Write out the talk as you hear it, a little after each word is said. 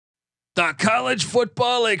The college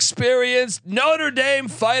football experience, Notre Dame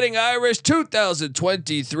Fighting Irish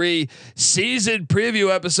 2023 season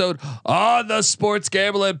preview episode on the Sports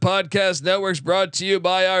Gambling Podcast Networks, brought to you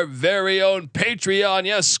by our very own Patreon.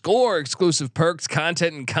 Yes, score exclusive perks,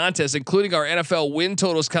 content, and contests, including our NFL win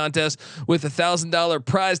totals contest with $1,000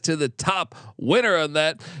 prize to the top winner on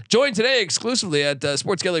that. Join today exclusively at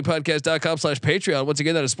sportsgamblingpodcast.com/Patreon. Once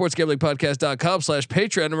again, that is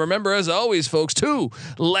sportsgamblingpodcast.com/Patreon. And remember, as always, folks, to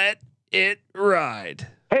let it ride.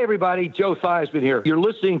 Hey everybody, Joe Theismann here. You're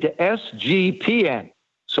listening to SGPN.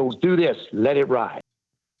 So do this, let it ride.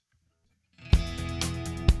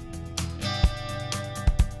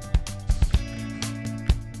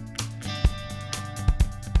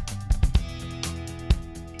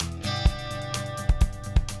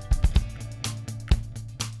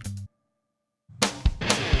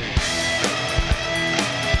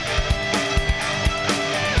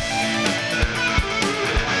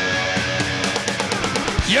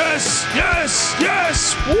 Yes, yes,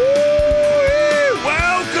 yes. Woo!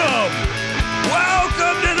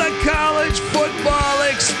 Welcome to the college football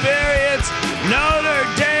experience. Notre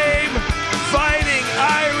Dame Fighting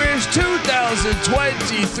Irish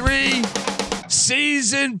 2023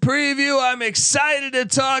 season preview. I'm excited to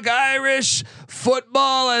talk Irish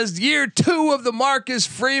football as year 2 of the Marcus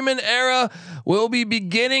Freeman era will be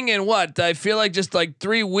beginning in what I feel like just like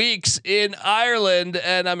 3 weeks in Ireland,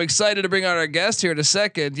 and I'm excited to bring on our guest here in a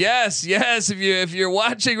second. Yes. If you're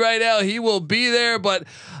watching right now, he will be there. But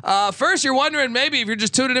first, you're wondering maybe if you're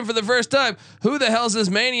just tuning in for the first time, who the hell's this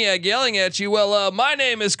maniac yelling at you? Well, my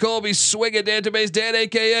name is Colby Swigga Database Dan,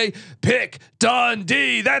 aka Pick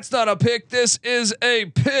Dundee. That's not a pick. This is a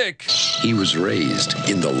pick. He was raised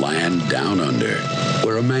in the land down under,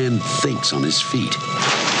 where a man thinks on his feet,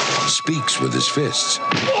 speaks with his fists,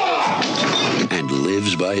 and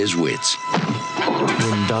lives by his wits.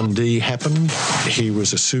 When Dundee happened, he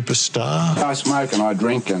was a superstar. I smoke and I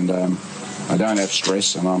drink and I don't have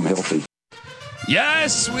stress and I'm healthy.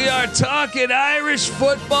 Yes, we are talking Irish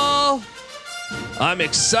football. I'm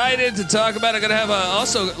excited to talk about it. I'm going to have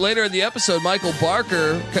also later in the episode, Michael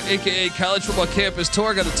Barker, aka College Football Campus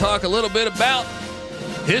Tour, going to talk a little bit about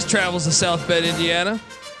his travels to South Bend, Indiana.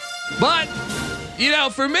 But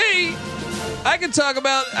for me, I can talk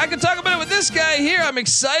about it with this guy here. I'm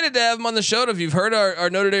excited to have him on the show. If you've heard our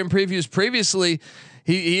Notre Dame previews previously,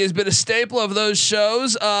 he has been a staple of those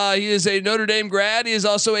shows. He is a Notre Dame grad. He is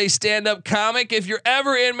also a stand-up comic. If you're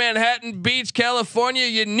ever in Manhattan Beach, California,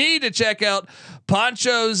 you need to check out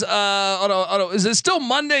Poncho's. Is it still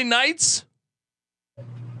Monday nights?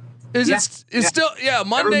 It's still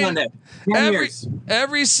Monday.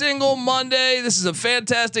 Every single Monday. This is a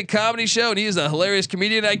fantastic comedy show, and he is a hilarious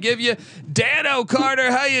comedian. I give you Dano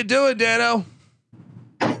Carter. How you doing, Dano?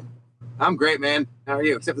 I'm great, man. How are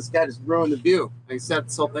you? Except this guy just ruined the view. I set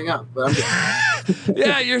this whole thing up, but I'm good.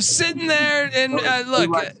 Yeah, you're sitting there, and look.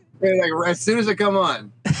 Like, as soon as I come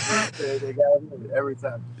on, they got it every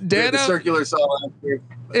time. Dano, the circular saw last year.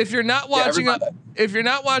 If you're not watching on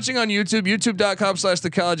YouTube,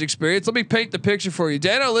 youtube.com/the college experience, let me paint the picture for you.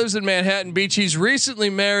 Dano lives in Manhattan Beach. He's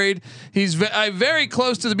recently married. He's very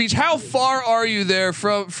close to the beach. How far are you there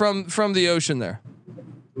from the ocean there?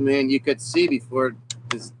 Man, you could see before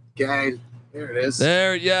this guy. There it is.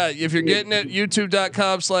 There, yeah. If you're getting it,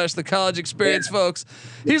 youtube.com/the college experience, folks.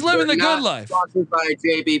 He's living the good life. Sponsored by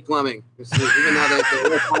JB Plumbing. Even though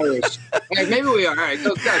they're Irish. Hey, maybe we are. All right,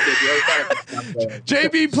 go JB.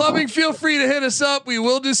 JB Plumbing, feel free to hit us up. We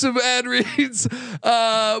will do some ad reads.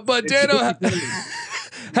 But Dano,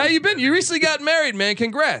 how you been? You recently got married, man.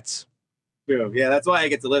 Congrats. True. Yeah, that's why I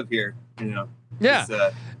get to live here. Yeah.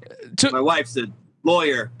 My wife's a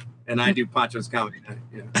lawyer. And I do Poncho's comedy night.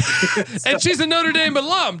 Yeah. And she's a Notre Dame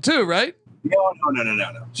alum too, right? No.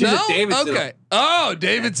 She's a Davidson. Okay. Oh,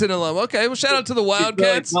 Davidson alum. Okay. Well, shout out to the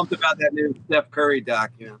Wildcats. She's really pumped about that new Steph Curry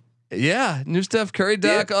doc. Yeah, new Steph Curry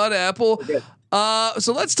doc on Apple.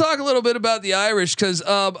 So let's talk a little bit about the Irish, because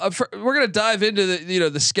we're going to dive into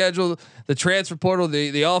the schedule, the transfer portal,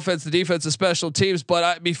 the offense, the defense, the special teams.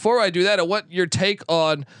 But before I do that, I want your take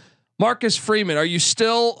on Marcus Freeman. Are you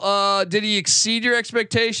still? Did he exceed your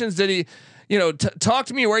expectations? Did he? Talk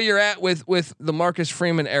to me where you're at with the Marcus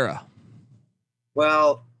Freeman era.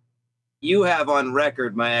 Well, you have on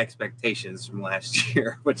record my expectations from last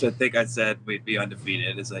year, which I think I said we'd be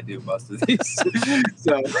undefeated, as I do most of these.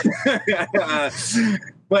 So,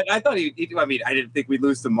 but I thought I didn't think we'd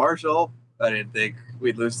lose to Marshall. I didn't think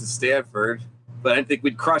we'd lose to Stanford, but I didn't think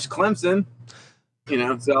we'd crush Clemson.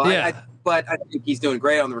 So yeah. But I think he's doing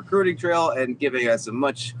great on the recruiting trail and giving us a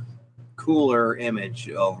much cooler image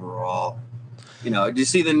overall. Did you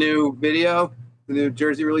see the new video? The new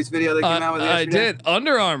jersey release video that came out with yesterday? I did.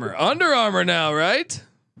 Under Armour now, right?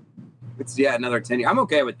 It's another 10 year. I'm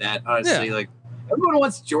okay with that, honestly. Yeah. Like everyone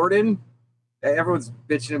wants Jordan. Everyone's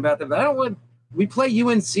bitching about that, but I don't want. We play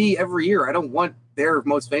UNC every year. I don't want their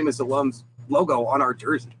most famous alums logo on our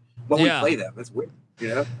jersey when we play them. That's weird. You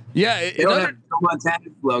know? Yeah, they don't have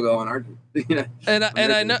Montana's logo on our. You know, and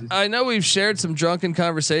I know we've shared some drunken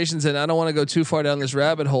conversations, and I don't want to go too far down this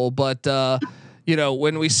rabbit hole, but you know,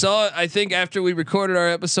 when we saw, I think after we recorded our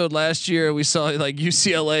episode last year, we saw like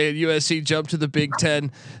UCLA and USC jump to the Big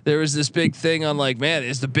Ten. There was this big thing on like, man,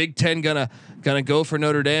 is the Big Ten gonna go for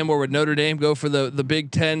Notre Dame, or would Notre Dame go for the Big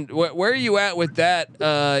Ten? Where are you at with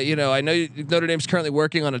that? You know, I know Notre Dame's currently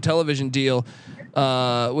working on a television deal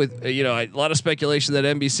with a lot of speculation that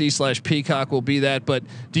NBC/Peacock will be that. But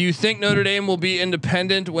do you think Notre Dame will be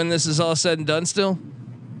independent when this is all said and done? Still.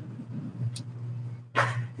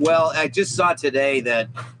 Well, I just saw today that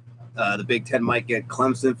the Big Ten might get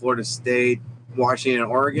Clemson, Florida State, Washington, and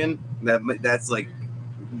Oregon. That's like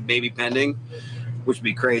maybe pending, which would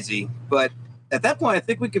be crazy. But at that point, I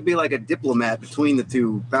think we could be like a diplomat between the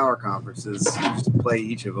two power conferences, just play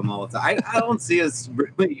each of them all the time. I don't see us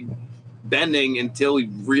really bending until we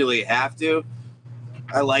really have to.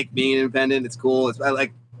 I like being independent. It's cool.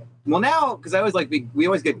 Now, because I always we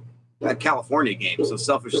always get a California game. So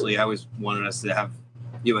selfishly, I always wanted us to have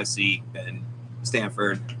USC and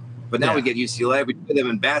Stanford, but now we get UCLA. We play them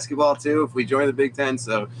in basketball too if we join the Big Ten.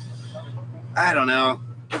 So I don't know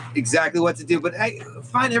exactly what to do, but I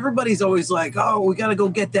find everybody's always like, "Oh, we got to go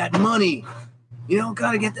get that money." You know,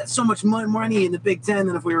 got to get that so much money in the Big Ten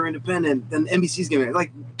than if we were independent. Then NBC's gonna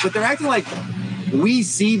but they're acting like we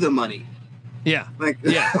see the money. Yeah, they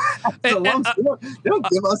don't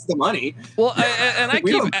give us the money. Well,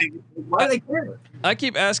 why do they care? I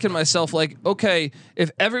keep asking myself, like, okay,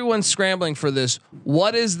 if everyone's scrambling for this,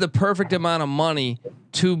 what is the perfect amount of money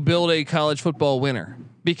to build a college football winner?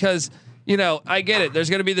 Because I get it.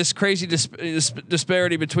 There's going to be this crazy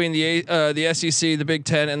disparity between the SEC, the Big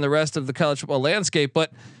Ten, and the rest of the college football landscape,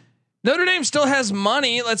 but Notre Dame still has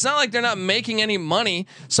money. It's not like they're not making any money.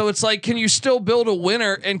 So it's like, can you still build a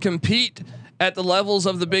winner and compete at the levels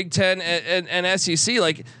of the Big Ten and SEC?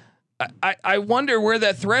 Like, I wonder where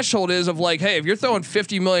that threshold is of like, hey, if you're throwing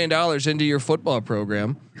 $50 million into your football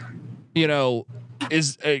program,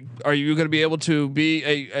 are you going to be able to be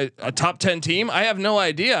a top 10 team? I have no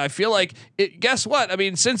idea. I feel like guess what? I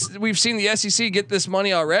mean, since we've seen the SEC get this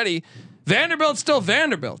money already, Vanderbilt's still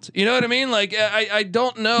Vanderbilt. You know what I mean? Like, I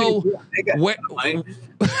don't know where.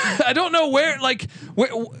 I don't know where. Like,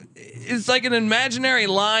 it's like an imaginary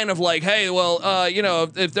line of like, hey, well,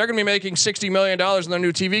 if they're going to be making $60 million in their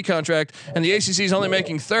new TV contract, and the ACC is only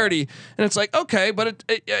making 30, and it's like, okay, but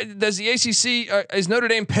does the ACC is Notre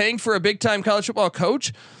Dame paying for a big time college football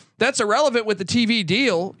coach? That's irrelevant with the TV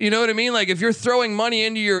deal. You know what I mean? Like, if you're throwing money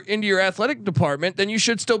into your athletic department, then you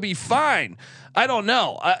should still be fine. I don't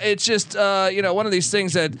know. It's just one of these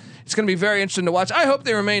things that it's going to be very interesting to watch. I hope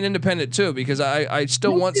they remain independent too, because I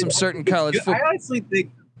still want some certain college football. I honestly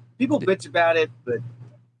think people bitch about it, but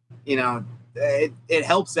it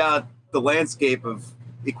helps out the landscape of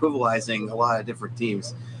equivalizing a lot of different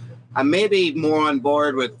teams. I'm maybe more on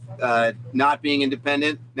board with not being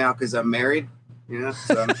independent now because I'm married.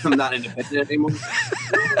 So I'm not independent anymore.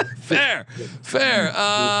 Fair.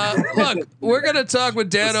 Look, we're gonna talk with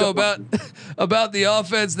Dano about the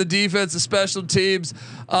offense, the defense, the special teams.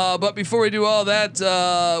 But before we do all that,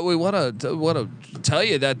 we want to tell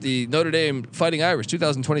you that the Notre Dame Fighting Irish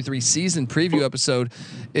 2023 season preview episode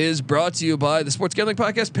is brought to you by the Sports Gambling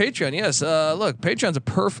Podcast Patreon. Yes, look, Patreon's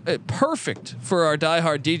perfect for our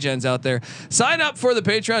diehard DGens out there. Sign up for the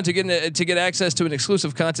Patreon to get access to an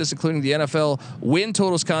exclusive contest, including the NFL Win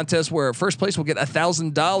Totals contest, where first place will get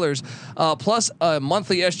 $1,000 plus a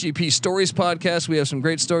monthly SGP Stories podcast. We have some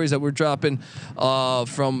great stories that we're dropping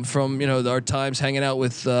from our times hanging out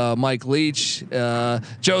with Mike Leach, Joe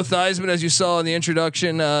Theismann, as you saw in the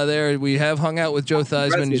introduction. There we have hung out with Joe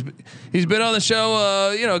Theismann. He's been on the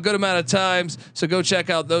show a good amount of times, so go check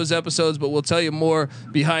out those episodes. But we'll tell you more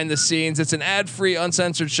behind the scenes. It's an ad-free,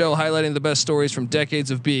 uncensored show highlighting the best stories from decades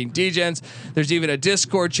of being DGens. There's even a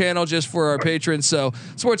Discord channel just for our patrons. So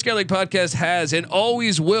Sports Gambling Podcast has and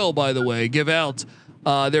always will, by the way, give out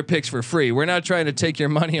their picks for free. We're not trying to take your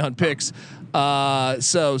money on picks.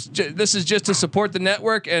 So this is just to support the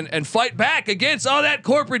network and fight back against all that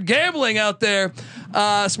corporate gambling out there.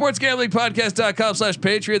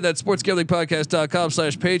 SportsGamblingPodcast.com/Patreon. That's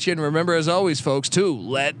SportsGamblingPodcast.com/Patreon. Remember, as always, folks, to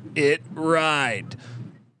let it ride.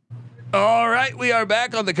 All right, we are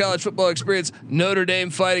back on the College Football Experience Notre Dame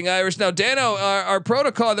Fighting Irish. Now, Dano, our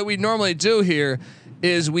protocol that we normally do here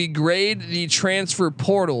is we grade the transfer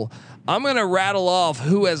portal. I'm going to rattle off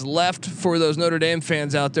who has left for those Notre Dame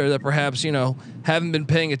fans out there that perhaps, haven't been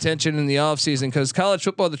paying attention in the offseason, because college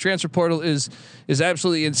football, the transfer portal is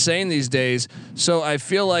absolutely insane these days. So I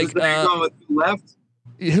feel like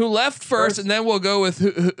who left first, and then we'll go with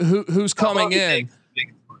who's coming in.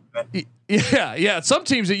 Yeah. Some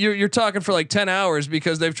teams that you're talking for like 10 hours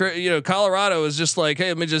because they've Colorado is just like, hey,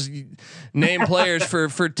 let me just name players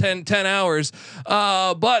for 10 hours.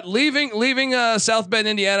 But leaving South Bend,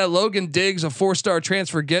 Indiana, Logan Diggs, a 4-star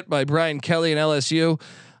transfer get by Brian Kelly and LSU.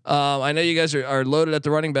 I know you guys are loaded at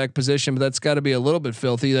the running back position, but that's got to be a little bit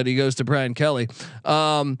filthy that he goes to Brian Kelly.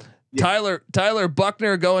 Tyler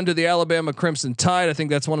Buckner going to the Alabama Crimson Tide. I think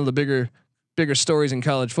that's one of the bigger stories in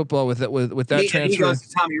college football with that transfer. He goes to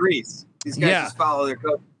Tommy Rees. These guys just follow their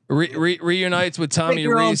coach. Reunites with Tommy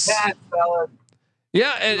Rees.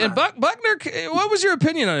 Yeah, and Buckner. What was your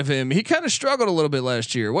opinion of him? He kind of struggled a little bit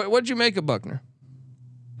last year. What'd you make of Buckner?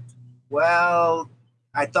 Well,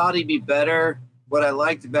 I thought he'd be better. What I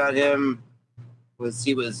liked about him was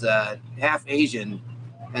he was half Asian,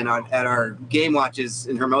 and at our game watches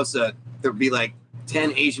in Hermosa, there'd be like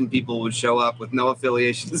 10 Asian people would show up with no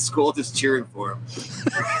affiliation to the school, just cheering for him.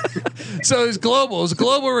 So he's global. It was a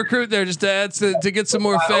global recruit there, just to add to get some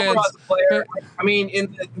more fans. Player, I mean,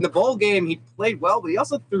 in the bowl game, he played well, but he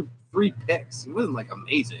also threw 3 picks. He wasn't like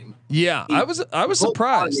amazing. Yeah, I was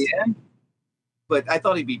surprised. End, but I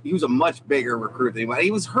thought he was a much bigger recruit than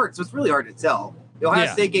he was hurt, so it's really hard to tell. The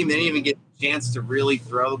Ohio State game, they didn't even get a chance to really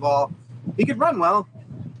throw the ball. He could run well,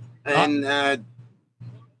 and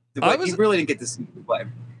he really didn't get to see the play.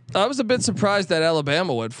 I was a bit surprised that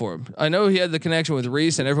Alabama went for him. I know he had the connection with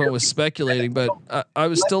Reese, and everyone was speculating, but I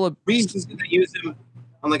was still Reese is going to use him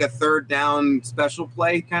on like a 3rd down special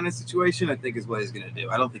play kind of situation. I think is what he's going to do.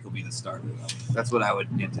 I don't think he'll be the starter though. That's what I would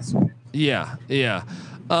anticipate. Yeah.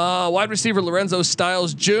 Wide receiver Lorenzo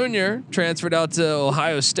Styles Jr. transferred out to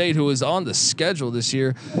Ohio State, who was on the schedule this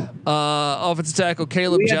year. Offensive tackle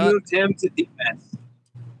Caleb Johnson moved him to defense.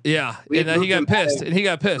 Yeah, and he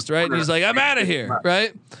got pissed, right? And he's like, "I'm out of here,"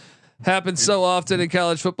 right? Happens so often in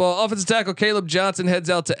college football. Offensive tackle Caleb Johnson heads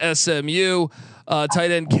out to SMU. Tight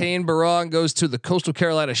end Kane Barong goes to the Coastal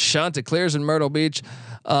Carolina Chanticleers in Myrtle Beach.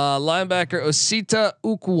 Linebacker Osita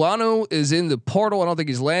Ukuanu is in the portal. I don't think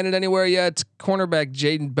he's landed anywhere yet. Cornerback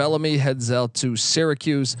Jaden Bellamy heads out to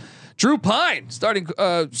Syracuse. Drew Pine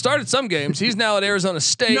started some games. He's now at Arizona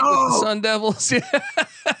State with the Sun Devils.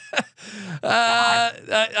 I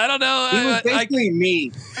don't know. He was basically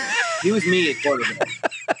me. He was me at quarterback.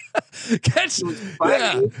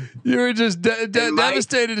 You were just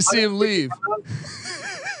devastated to see him leave.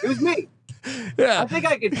 It was me. Yeah, I think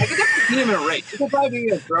I could definitely beat him in a race. He'll probably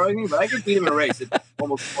be throwing me, but I could beat him in a race at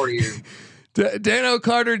almost 40 years. Dano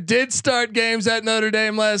Carter did start games at Notre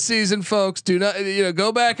Dame last season, folks. Do not,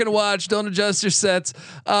 go back and watch. Don't adjust your sets.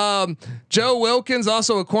 Joe Wilkins,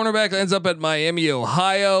 also a cornerback, ends up at Miami,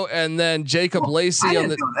 Ohio, and then Jacob Lacey on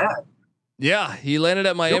the. Yeah, he landed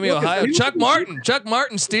at Miami, Ohio. Chuck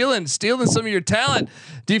Martin stealing some of your talent.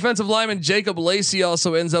 Defensive lineman Jacob Lacey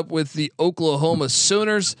also ends up with the Oklahoma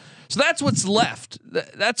Sooners. So that's what's left.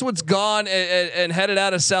 That's what's gone and headed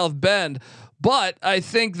out of South Bend. But I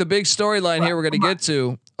think the big storyline here we're going to get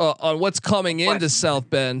to on what's coming into South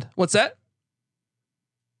Bend. What's that?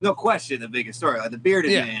 No question, the biggest story, the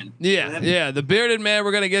bearded man. Yeah, the bearded man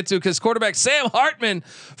we're going to get to, because quarterback Sam Hartman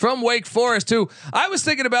from Wake Forest, who I was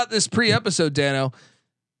thinking about this pre-episode, Dano.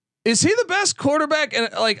 Is he the best quarterback? And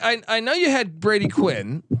I know you had Brady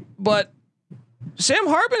Quinn, but Sam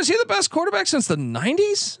Hartman, is he the best quarterback since the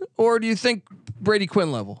 90s? Or do you think Brady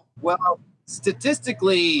Quinn level? Well,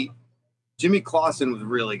 statistically, Jimmy Clausen was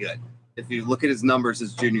really good. If you look at his numbers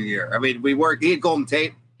his junior year, I mean, he had Golden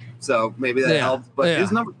Tate, so maybe that helped. But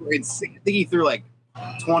his numbers were insane. I think he threw like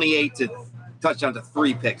 28 to touchdown to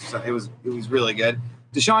 3 picks. So it was really good.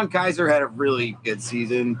 Deshaun Kaiser had a really good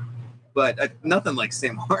season, but nothing like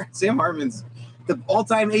Sam Hartman. Sam Hartman's the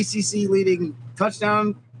all-time ACC leading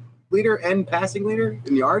touchdown leader and passing leader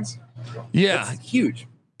in yards. Yeah, that's huge.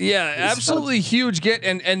 Yeah, absolutely huge get,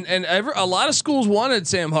 and a lot of schools wanted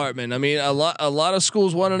Sam Hartman. I mean, a lot of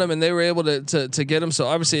schools wanted him, and they were able to get him. So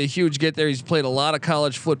obviously a huge get there. He's played a lot of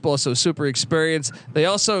college football, so super experienced. They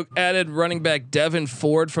also added running back Devin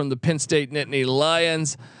Ford from the Penn State Nittany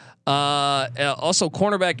Lions. Also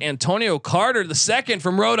cornerback Antonio Carter II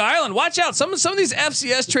from Rhode Island. Watch out, some of these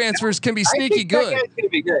FCS transfers can be sneaky good. That guy's gonna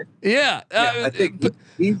be good. Yeah, I think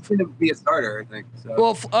he's gonna be a starter. I think. So.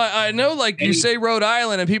 Well, I know, you say Rhode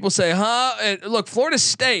Island, and people say, "Huh?" And look, Florida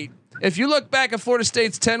State. If you look back at Florida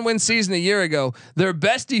State's 10-win season a year ago, their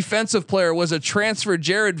best defensive player was a transfer,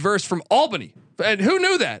 Jared Verse from Albany. And who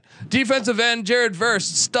knew that? Defensive end Jared Verse,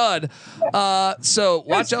 stud. So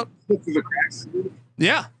watch out.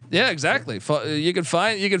 Yeah, exactly. You can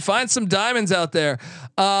find some diamonds out there.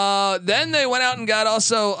 Then they went out and got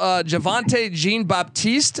also Javonte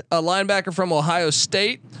Jean-Baptiste, a linebacker from Ohio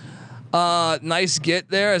State. Nice get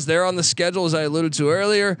there as they're on the schedule, as I alluded to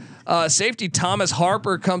earlier. Safety Thomas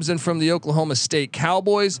Harper comes in from the Oklahoma State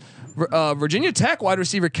Cowboys. Virginia Tech wide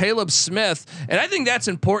receiver Caleb Smith, and I think that's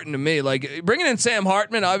important to me. Like bringing in Sam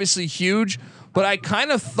Hartman, obviously huge, but I kind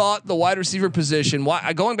of thought the wide receiver position.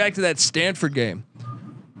 Going back to that Stanford game,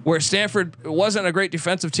 where Stanford wasn't a great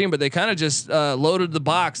defensive team, but they kind of just loaded the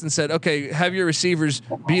box and said, "Okay, have your receivers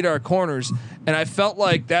beat our corners." And I felt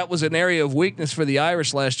like that was an area of weakness for the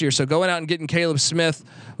Irish last year. So going out and getting Caleb Smith,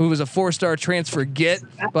 who was a 4-star transfer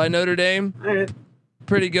by Notre Dame,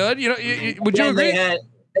 pretty good. Would you agree?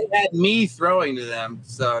 They had me throwing to them,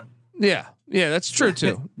 so yeah, that's true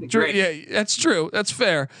too. Yeah, that's true. That's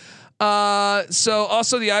fair. So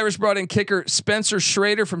also the Irish brought in kicker Spencer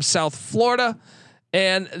Schrader from South Florida,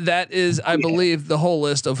 and that is, I believe, the whole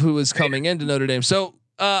list of who is coming into Notre Dame. So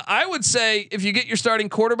I would say if you get your starting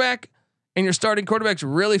quarterback and your starting quarterback's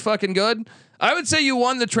really fucking good, I would say you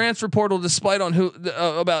won the transfer portal despite on who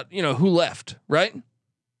left, right?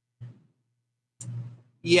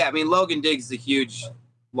 Yeah, I mean Logan Diggs is a huge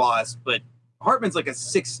loss, but Hartman's like a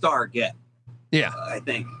 6-star get. Yeah, I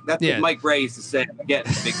think that's what Mike Ray used to say. Getting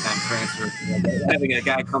a big time transfer, having a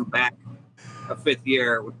guy come back a 5th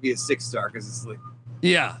year would be a 6-star because it's like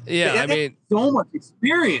I mean so much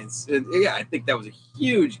experience, and I think that was a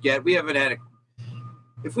huge get. We haven't had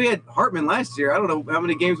if we had Hartman last year, I don't know how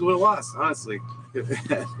many games we would have lost. Honestly,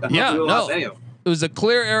 It was a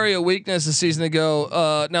clear area of weakness a season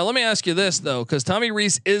ago. Now let me ask you this though, because Tommy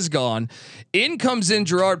Rees is gone. In comes in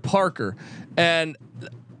Gerard Parker, and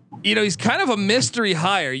he's kind of a mystery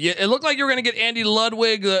hire. It looked like you were going to get Andy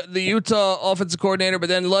Ludwig, the Utah offensive coordinator, but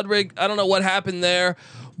then Ludwig, I don't know what happened there,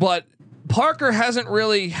 but Parker hasn't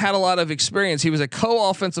really had a lot of experience. He was a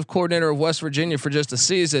co-offensive coordinator of West Virginia for just a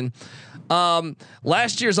season.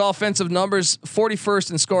 Last year's offensive numbers: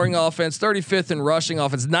 41st in scoring offense, 35th in rushing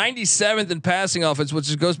offense, 97th in passing offense,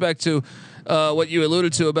 which goes back to what you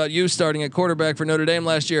alluded to about you starting at quarterback for Notre Dame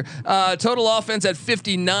last year. Total offense at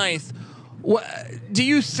 59th. Do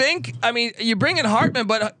you think? I mean, you bring in Hartman,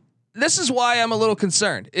 but this is why I'm a little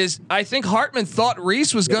concerned. I think Hartman thought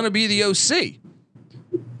Reese was going to be the OC.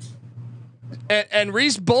 And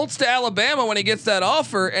Reese bolts to Alabama when he gets that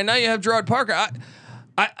offer, and now you have Gerard Parker.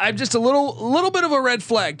 I'm just a little bit of a red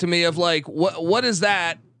flag to me of like what is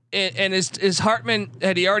that? And is Hartman,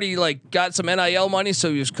 had he already like got some NIL money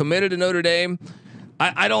so he was committed to Notre Dame?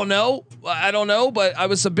 I don't know, but I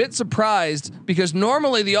was a bit surprised because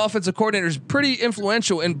normally the offensive coordinator is pretty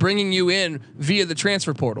influential in bringing you in via the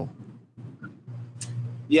transfer portal.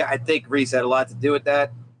 Yeah, I think Reese had a lot to do with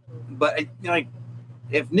that, but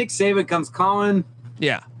if Nick Saban comes calling,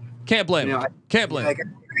 can't blame him. Can't blame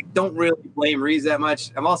him. I don't really blame Reese that much.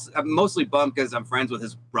 I'm mostly bummed because I'm friends with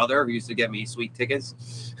his brother who used to get me sweet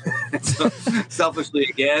tickets. So, selfishly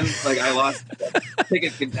again, I lost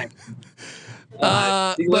ticket connection.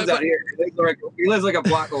 He lives out here. He lives like a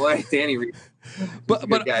block away. Danny Reese. But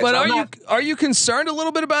are you concerned a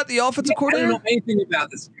little bit about the offensive coordinator? I don't know anything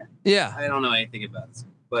about this guy. Yeah, I don't know anything about this.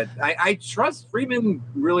 But I trust Freeman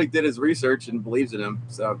really did his research and believes in him.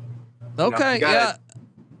 So yeah.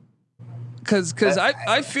 Because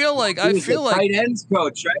I feel like tight ends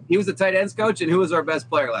coach, right? He was the tight ends coach, and who was our best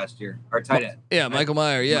player last year? Our tight end. Yeah, right? Michael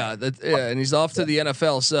Mayer. Yeah, and he's off to the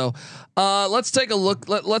NFL. So let's take a look.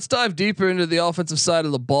 Let's dive deeper into the offensive side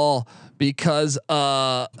of the ball because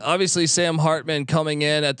obviously Sam Hartman coming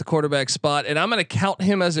in at the quarterback spot, and I'm going to count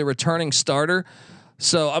him as a returning starter.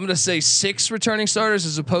 So I'm going to say 6 returning starters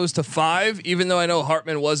as opposed to 5, even though I know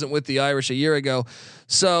Hartman wasn't with the Irish a year ago.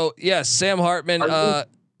 So yes, Sam Hartman.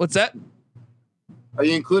 What's that? Are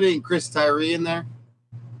you including Chris Tyree in there?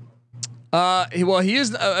 He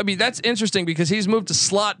is. I mean, that's interesting because he's moved to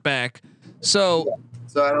slot back. So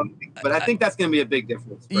I don't. But I think that's going to be a big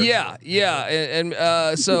difference. Yeah.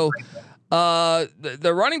 So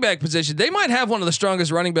the running back position, they might have one of the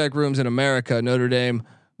strongest running back rooms in America. Notre Dame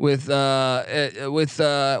with how do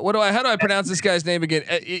I pronounce this guy's name again?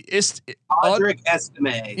 Audric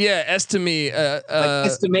Estime. Yeah, Estime.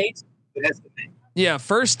 Estimate. Yeah,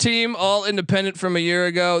 first team All Independent from a year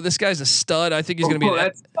ago. This guy's a stud. I think he's going to be.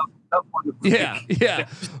 That's tough yeah.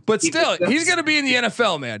 But still, he's going to be in the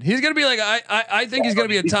NFL, man. He's going to be like I think he's going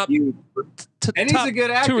to be a top, and he's a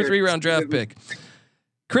good actor. 2 or 3 round draft pick.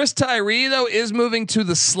 Chris Tyree though is moving to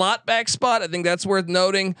the slot back spot. I think that's worth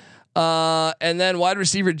noting. And then wide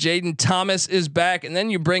receiver Jaden Thomas is back, and then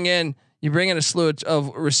you bring in You bring in a slew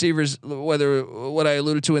of receivers, whether what I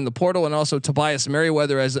alluded to in the portal, and also Tobias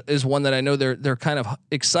Merriweather is one that I know they're kind of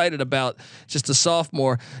excited about. Just a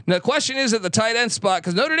sophomore. Now the question is at the tight end spot,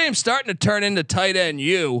 because Notre Dame's starting to turn into tight end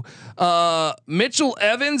U. Mitchell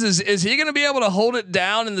Evans, is he going to be able to hold it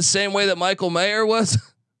down in the same way that Michael Mayer was?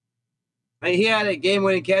 He had a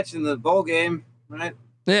game-winning catch in the bowl game, right?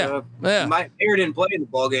 Yeah, yeah. Mayer didn't play in the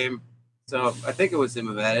bowl game, so I think it was him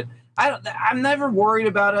who had it. I'm never worried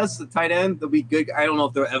about us. The tight end, they'll be good. I don't know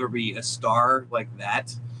if there'll ever be a star like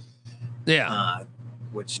that. Yeah.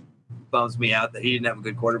 Which bums me out that he didn't have a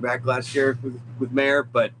good quarterback last year with Mayer,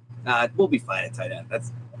 but we'll be fine at tight end.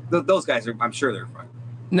 Those guys I'm sure they're fine.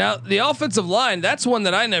 Now the offensive line, that's one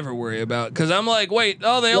that I never worry about because I'm like, wait, they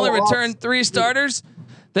only returned 3 starters.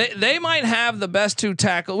 They might have the best 2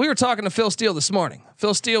 tackle. We were talking to Phil Steele this morning.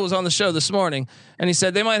 Phil Steele was on the show this morning, and he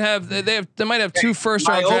said they might have 2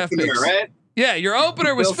 first-round draft picks. Right? Yeah, your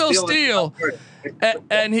opener was Phil Steele,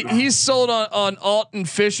 and he's sold on Alton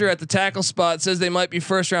Fisher at the tackle spot. Says they might be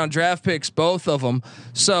first-round draft picks, both of them.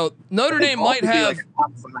 So Notre Dame might have.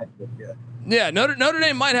 Notre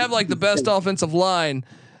Dame might have like the best offensive line.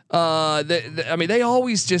 They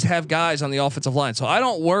always just have guys on the offensive line, so I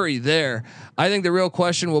don't worry there. I think the real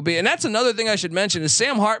question will be, and that's another thing I should mention, is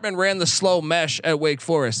Sam Hartman ran the slow mesh at Wake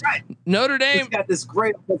Forest. Right. Notre Dame He's got this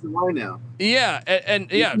great offensive line now. Yeah,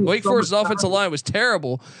 and Wake Forest's offensive line was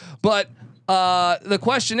terrible, but the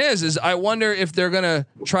question is I wonder if they're gonna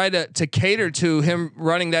try to cater to him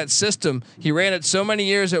running that system. He ran it so many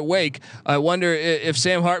years at Wake. I wonder if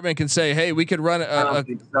Sam Hartman can say, "Hey, we could run."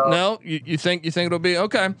 No, you think it'll be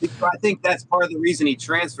okay? I think that's part of the reason he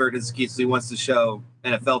transferred is because he wants to show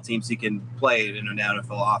NFL teams he can play in an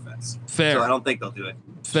NFL offense. Fair. So I don't think they'll do it.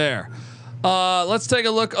 Fair. Let's take a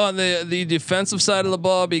look on the defensive side of the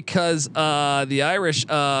ball because the Irish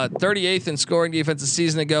 38th in scoring defense a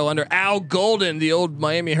season ago under Al Golden, the old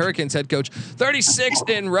Miami Hurricanes head coach. 36th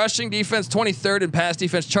in rushing defense, 23rd in pass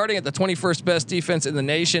defense, charting at the 21st best defense in the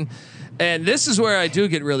nation. And this is where I do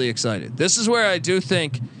get really excited. This is where I do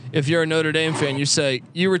think if you're a Notre Dame fan, you say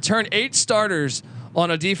you return 8 starters on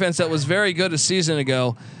a defense that was very good a season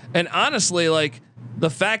ago. And honestly, like the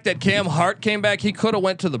fact that Cam Hart came back, he could have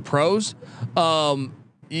went to the pros.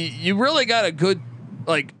 You really got a good,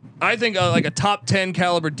 I think like a top 10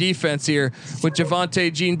 caliber defense here with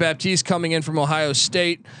Javonte Jean-Baptiste coming in from Ohio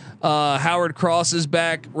State. Howard Cross is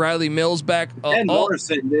back. Riley Mills back. And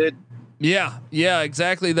Morrison, dude. Yeah,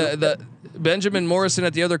 exactly. The Benjamin Morrison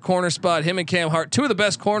at the other corner spot. Him and Cam Hart, 2 of the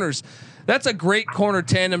best corners. That's a great corner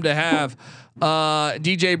tandem to have.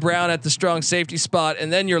 DJ Brown at the strong safety spot,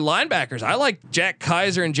 and then your linebackers. I like Jack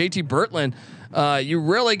Kaiser and JT Bertland. You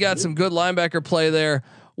really got some good linebacker play there.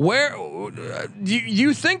 Where do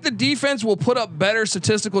you think the defense will put up better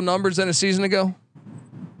statistical numbers than a season ago?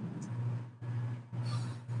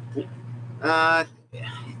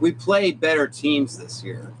 We played better teams this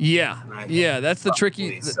year. Yeah, right? Yeah, that's the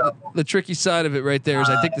tricky the tricky side of it right there. Is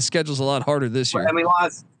I think the schedule's a lot harder this year. I mean,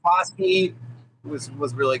 Foskey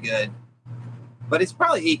was really good, but it's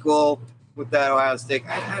probably equal with that Ohio State.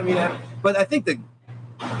 But I think the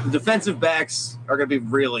defensive backs are going to be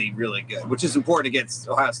really, really good, which is important against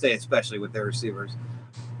Ohio State, especially with their receivers.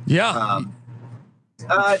 Yeah.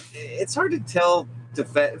 It's hard to tell.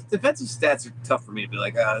 Defensive stats are tough for me to be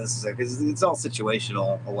like, this is because it's all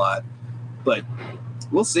situational a lot, but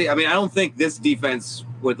we'll see. I mean, I don't think this defense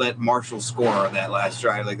would let Marshall score on that last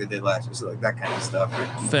drive like they did last year. So like that kind of stuff.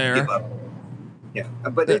 Fair. Yeah,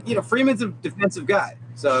 but Freeman's a defensive guy,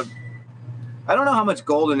 so I don't know how much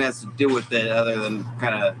Golden has to do with it, other than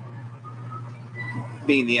kind of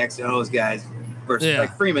being the X and O's guys versus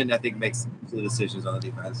like Freeman. I think makes the decisions on the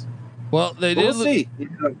defense. Well, we'll see.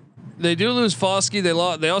 They do lose Foskey.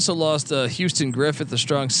 They also lost Houston Griffith, the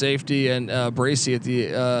strong safety, and Bracey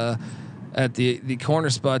at the corner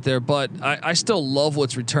spot there. But I still love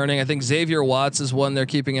what's returning. I think Xavier Watts is one they're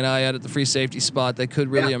keeping an eye at the free safety spot that could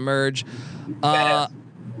really emerge.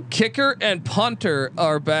 Kicker and punter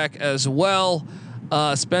are back as well.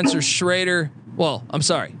 Spencer Schrader. Well, I'm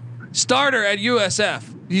sorry, starter at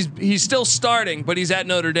USF. He's still starting, but he's at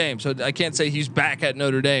Notre Dame, so I can't say he's back at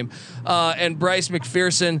Notre Dame. And Bryce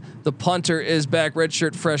McPherson, the punter, is back,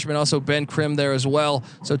 redshirt freshman. Also Ben Krim there as well.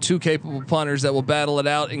 So 2 capable punters that will battle it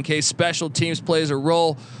out in case special teams plays a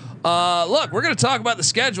role. Look, we're going to talk about the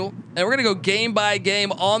schedule, and we're going to go game by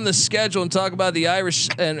game on the schedule and talk about the Irish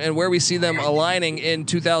and where we see them aligning in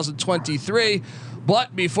 2023.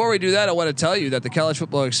 But before we do that, I want to tell you that the College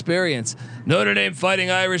Football Experience Notre Dame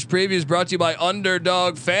Fighting Irish preview is brought to you by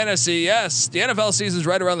Underdog Fantasy. Yes, the NFL season is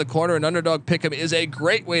right around the corner, and Underdog Pick'em is a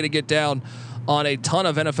great way to get down on a ton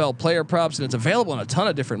of NFL player props, and it's available in a ton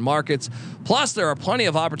of different markets. Plus, there are plenty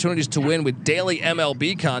of opportunities to win with daily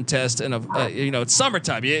MLB contests, and it's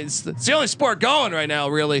summertime. It's the only sport going right now,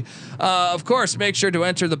 really. Of course, make sure to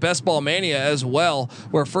enter the Best Ball Mania as well,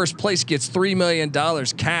 where first place gets $3 million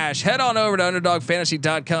cash. Head on over to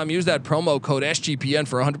UnderdogFantasy.com. Use that promo code SGPN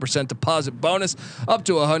for 100% deposit bonus up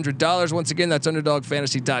to $100. Once again, that's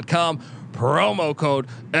UnderdogFantasy.com. Promo code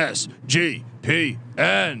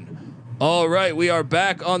SGPN. All right, we are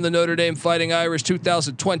back on the Notre Dame Fighting Irish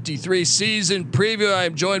 2023 season preview. I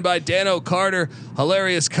am joined by Dano Carter,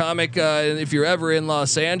 hilarious comic. And if you're ever in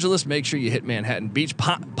Los Angeles, make sure you hit Manhattan Beach.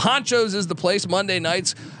 Ponchos is the place. Monday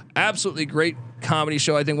nights, absolutely great comedy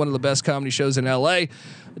show. I think one of the best comedy shows in LA.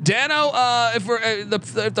 Dano,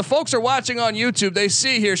 if the folks are watching on YouTube, they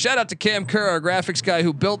see here. Shout out to Cam Kerr, our graphics guy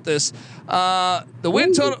who built this. The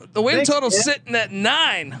win total sitting at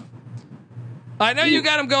 9. I know you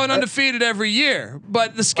got them going undefeated every year,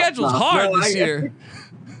 but the schedule's hard this year.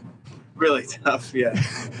 Really tough, yeah.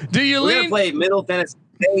 Do you We're gonna play Middle Tennessee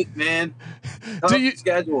State, man? Tough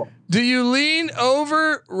schedule. Do you lean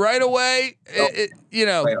over right away? Nope.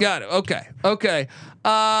 Got it. Okay.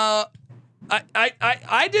 I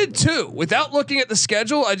did too. Without looking at the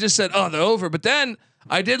schedule, I just said, "Oh, they're over." But then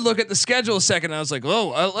I did look at the schedule a second. And I was like,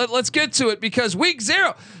 "Oh, let's get to it," because week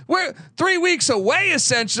 0, we're 3 weeks away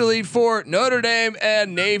essentially for Notre Dame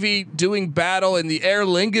and Navy doing battle in the Aer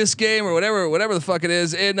Lingus game or whatever the fuck it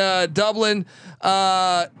is in Dublin.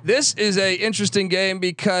 This is a interesting game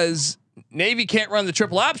because Navy can't run the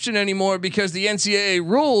triple option anymore because the NCAA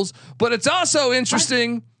rules. But it's also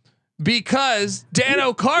interesting because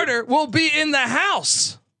Dano Carter will be in the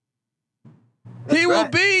house. He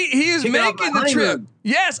is making the trip.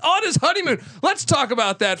 Yes, on his honeymoon. Let's talk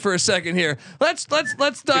about that for a second here. Let's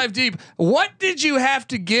dive deep. What did you have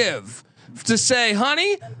to give to say,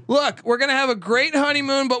 honey, look, we're going to have a great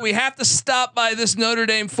honeymoon, but we have to stop by this Notre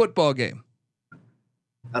Dame football game?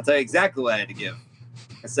 I'll tell you exactly what I had to give.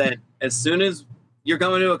 I said, as soon as you're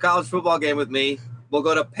going to a college football game with me, we'll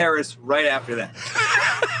go to Paris right after that.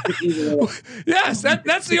 Yes,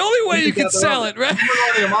 that's the only way you can sell it, right?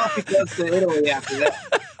 I'm off to go to Italy after that.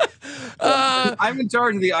 I'm in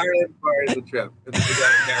charge of the Ireland part of the trip.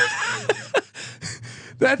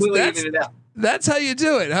 That's how you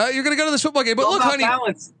do it, huh? You're gonna go to this football game, but look, honey,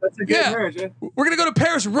 balance. That's a good marriage, right? We're gonna go to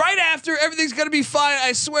Paris right after. Everything's gonna be fine.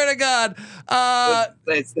 I swear to God.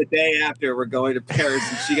 It's the day after we're going to Paris,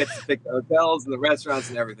 and she gets to pick the hotels and the restaurants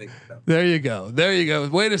and everything. So. There you go.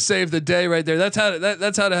 Way to save the day right there. That's how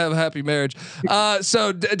to have a happy marriage.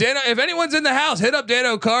 So Dano, if anyone's in the house, hit up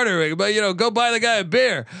Dano Carter, but go buy the guy a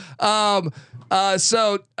beer.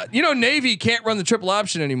 Navy can't run the triple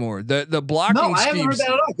option anymore. The blocking. No, I haven't heard that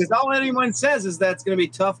at all. Because all anyone says is that it's going to be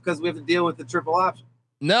tough because we have to deal with the triple option.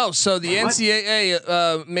 No, so the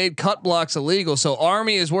NCAA made cut blocks illegal. So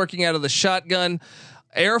Army is working out of the shotgun.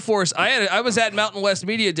 Air Force. I was at Mountain West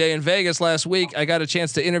Media Day in Vegas last week. I got a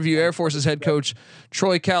chance to interview Air Force's head coach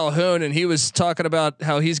Troy Calhoun, and he was talking about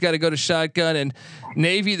how he's got to go to shotgun. And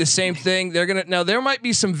Navy, the same thing. There might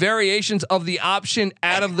be some variations of the option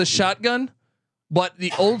out of the shotgun. But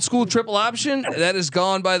the old school triple option, that is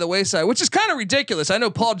gone by the wayside, which is kind of ridiculous. I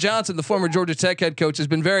know Paul Johnson, the former Georgia Tech head coach, has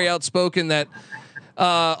been very outspoken that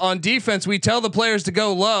on defense, we tell the players to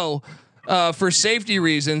go low for safety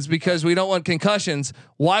reasons because we don't want concussions.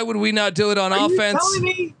 Why would we not do it on offense?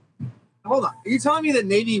 Hold on. Are you telling me that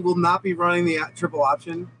Navy will not be running the triple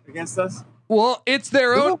option against us? Well, it's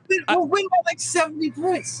their own. We'll win by like 70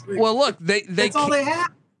 points. Well, look, that's all they have.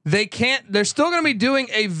 They can't. They're still going to be doing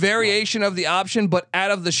a variation of the option, but out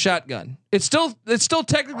of the shotgun. It's still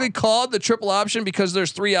technically called the triple option because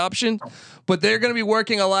there's 3 options, but they're going to be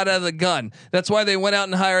working a lot out of the gun. That's why they went out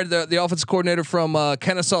and hired the offensive coordinator from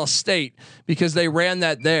Kennesaw State because they ran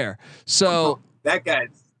that there. So that guy's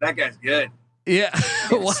good. Yeah.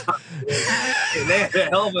 They had a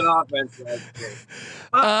hell of an offense.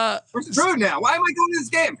 We're screwed now. Why am I going to this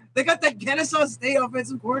game? They got that Kennesaw State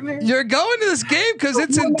offensive coordinator. You're going to this game because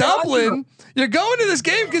it's in Dublin. You're going to this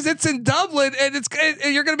game because it's in Dublin, and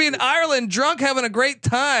you're going to be in Ireland, drunk, having a great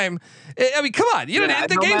time. I mean, come on.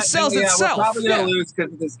 The game sells itself. We're probably going to lose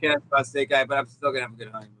because of this Kennesaw State guy, but I'm still going to have a good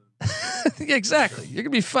honeymoon. Exactly. You're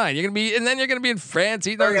gonna be fine. You're gonna be in France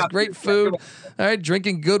eating all this great food. All right,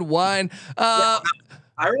 drinking good wine.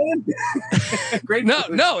 Ireland? Great.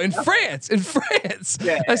 No, in France. In France.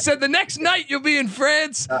 Yeah. I said the next night you'll be in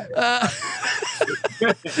France. I'm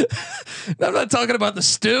not talking about the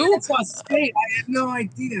stew. Kennesaw State. I had no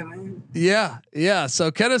idea, man. Yeah.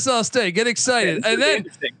 So Kennesaw State, get excited. And then,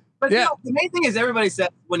 but the main thing is everybody says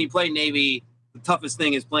when you play Navy, the toughest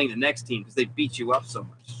thing is playing the next team because they beat you up so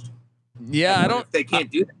much. Yeah, I don't. If they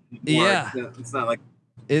can't do that anymore, Yeah, it's not like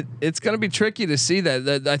it's going to be tricky to see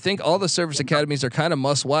that. I think all the service academies are kind of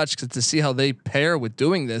must watch to see how they pair with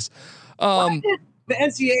doing this. Why did the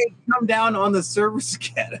NCAA come down on the service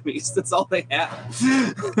academies? That's all they have.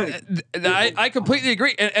 I completely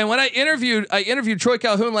agree. And when I interviewed Troy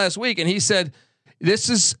Calhoun last week, and he said this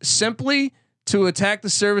is simply to attack the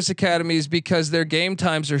service academies because their game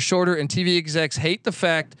times are shorter, and TV execs hate the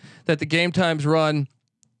fact that the game times run,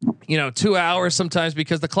 2 hours sometimes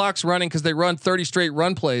because the clock's running because they run 30 straight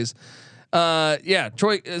run plays. Yeah,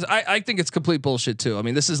 Troy, I think it's complete bullshit too. I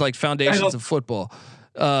mean, this is like foundations of football.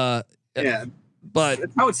 Yeah, but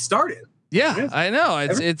that's how it started. Yeah, I know.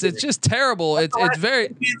 It's just terrible. It's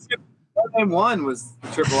very. One was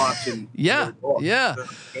triple option. Yeah.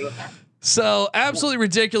 So absolutely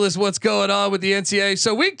ridiculous what's going on with the NCAA.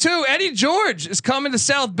 So week 2, Eddie George is coming to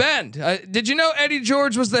South Bend. Did you know Eddie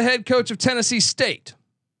George was the head coach of Tennessee State?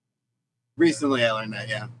 Recently, I learned that.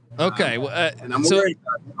 Yeah. Okay. And I'm worried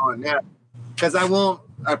about going there because I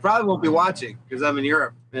probably won't be watching because I'm in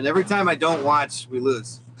Europe, and every time I don't watch, we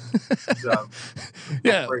lose. So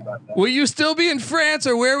yeah. Will you still be in France,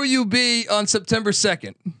 or where will you be on September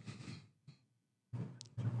 2nd?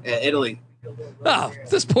 Italy. Oh,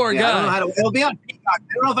 this poor guy. I don't know how to. It'll be on Peacock. I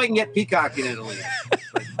don't know if I can get Peacock in Italy.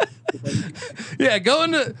 Yeah, go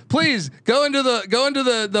into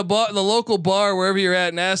the local bar wherever you're at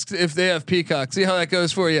and ask if they have Peacock. See how that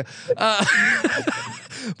goes for you.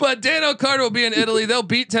 But Dan O'Carter will be in Italy. They'll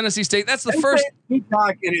beat Tennessee State. That's the first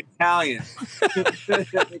Peacock in Italian.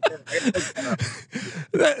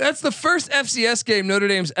 That's the first FCS game Notre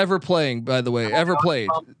Dame's ever playing. By the way, ever played.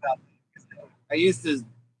 I used to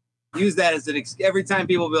use that as every time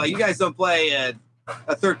people be like, "You guys don't play a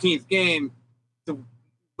 13th game,"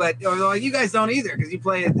 but like, you guys don't either because you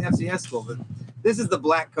play at the FCS school. But this is the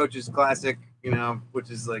Black Coaches Classic, which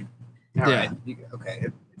is like, all right, okay.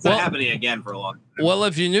 It's not happening again for a long time. Well,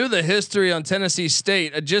 if you knew the history on Tennessee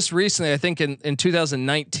State, just recently, I think in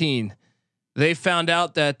 2019, they found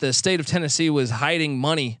out that the state of Tennessee was hiding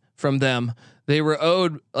money from them. They were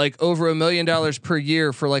owed like over $1 million per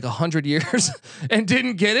year for like 100 years and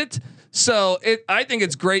didn't get it. So I think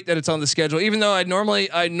it's great that it's on the schedule, even though I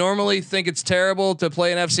normally think it's terrible to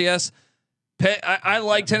play an FCS. I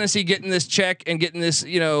like Tennessee getting this check and getting this,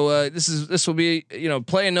 this will be,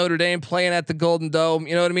 playing Notre Dame, playing at the Golden Dome.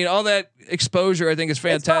 You know what I mean? All that exposure, I think, is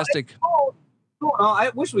fantastic. It's cool.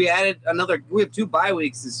 I wish we added another. We have 2 bye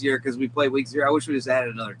weeks this year because we play weeks here. I wish we just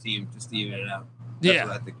added another team just to even it out.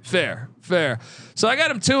 That's fair. So I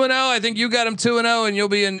got him 2-0. I think you got him 2-0, and you'll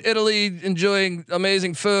be in Italy enjoying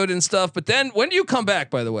amazing food and stuff. But then, when do you come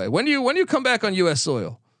back? By the way, when do you come back on U.S.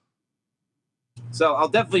 soil? So I'll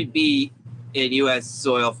definitely be in U.S.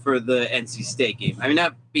 soil for the NC State game. I mean,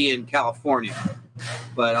 not be in California,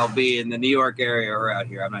 but I'll be in the New York area or out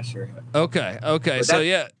here. I'm not sure yet. Okay. So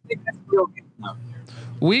yeah,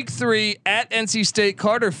 week 3 at NC State.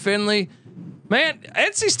 Carter Finley. Man,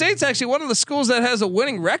 NC State's actually one of the schools that has a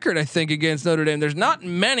winning record, I think, against Notre Dame. There's not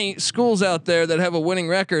many schools out there that have a winning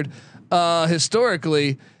record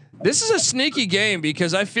historically. This is a sneaky game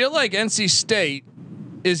because I feel like NC State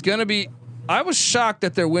is going to be. I was shocked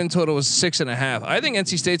that their win total was 6.5. I think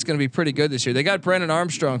NC State's going to be pretty good this year. They got Brennan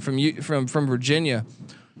Armstrong from Virginia.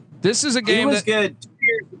 This is a game he was good 2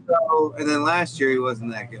 years ago, and then last year he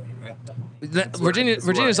wasn't that good. Right?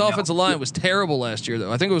 Virginia's offensive line was terrible last year,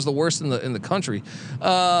 though. I think it was the worst in the country.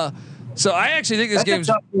 So I actually think this game's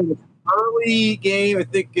early game. I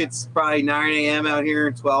think it's probably 9 a.m. out here,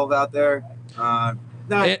 12 out there. Not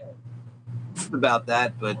about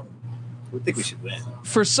that, but I think we should win.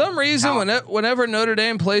 For some reason, whenever Notre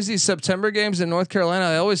Dame plays these September games in North Carolina,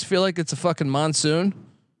 I always feel like it's a fucking monsoon.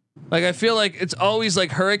 Like I feel like it's always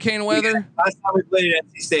like hurricane weather. Yeah, last time we played at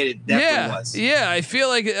NC State, it definitely was. Yeah, I feel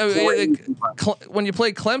like when you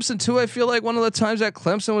play Clemson too, I feel like one of the times that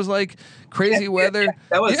Clemson was like crazy weather. Yeah,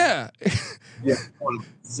 that was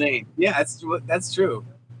insane. Yeah, that's true.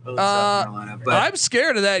 Carolina, but I'm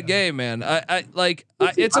scared of that game, man. I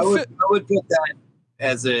would put that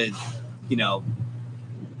as a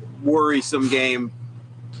worrisome game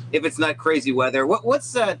if it's not crazy weather.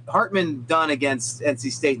 What's Hartman done against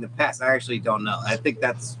NC State in the past? I actually don't know. I think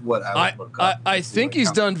that's what I would look up. I think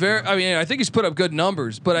he's done I think he's put up good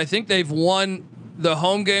numbers, but I think they've won the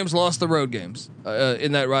home games, lost the road games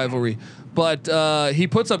in that rivalry. But he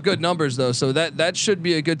puts up good numbers though, so that should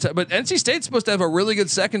be a good time. But NC State's supposed to have a really good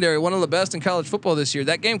secondary, one of the best in college football this year.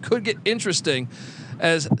 That game could get interesting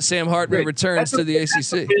as Sam Hartman returns to the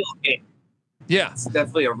ACC. Yeah, it's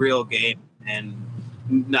definitely a real game, and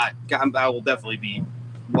I will definitely be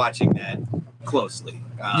watching that. closely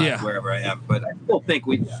Yeah. wherever I am. But I still think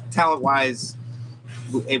we, talent-wise,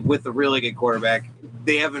 with a really good quarterback,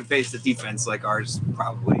 they haven't faced a defense like ours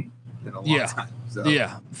probably in a long time. So.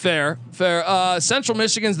 Yeah, fair. Central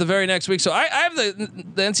Michigan's the very next week, so I have the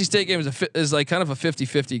NC State game is like kind of a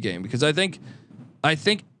 50-50 game because I think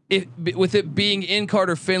with it being in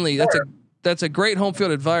Carter Finley, that's a great home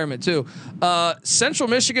field environment too. Central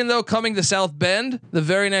Michigan though coming to South Bend the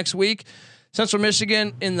very next week. Central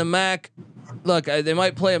Michigan in the MAC. Look, they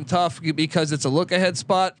might play them tough because it's a look ahead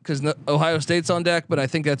spot because Ohio State's on deck, but I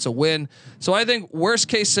think that's a win. So I think worst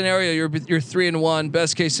case scenario you're 3-1,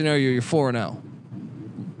 best case scenario you're 4-0.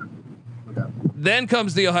 Then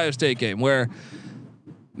comes the Ohio State game where,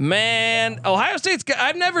 man, Ohio State's.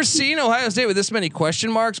 I've never seen Ohio State with this many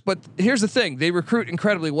question marks. But here's the thing: they recruit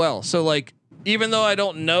incredibly well. So like, even though I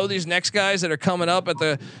don't know these next guys that are coming up at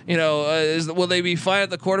the, will they be fine at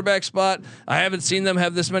the quarterback spot? I haven't seen them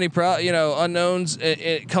have this many unknowns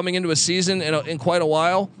coming into a season in quite a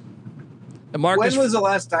while. And Marcus, when was the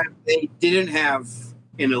last time they didn't have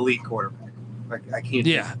an elite quarterback? I can't.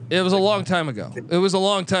 Yeah, it was a long time ago. When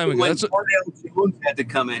Cordell Jones had to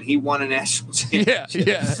come in, he won a national championship.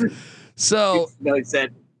 Yeah. So he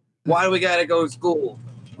said, "Why do we got to go to school?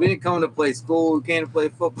 We didn't come to play school. We came to play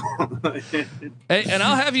football." Hey, and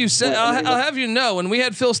I'll have you say, I'll have you know, when we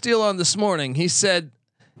had Phil Steele on this morning, he said,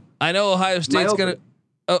 "I know Ohio State's gonna."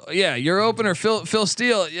 Oh yeah, your opener, Phil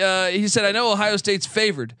Steele. He said, "I know Ohio State's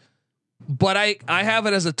favored, but I have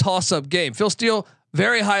it as a toss-up game." Phil Steele.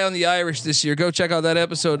 Very high on the Irish this year. Go check out that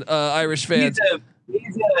episode, Irish fans.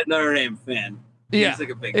 He's a Notre Dame fan. He's like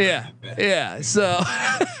a big Notre Dame fan. Yeah. So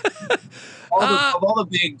of all the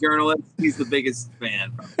big journalists, he's the biggest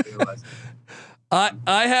fan.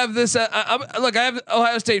 I have this. Look, I have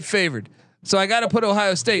Ohio State favored, so I got to put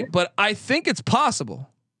Ohio State. But I think it's possible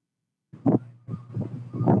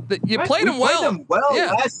that you played them well.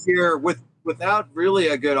 Last year without really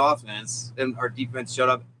a good offense, and our defense showed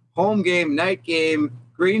up. Home game, night game,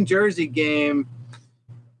 green jersey game.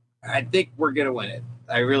 I think we're gonna win it.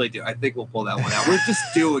 I really do. I think we'll pull that one out. We're just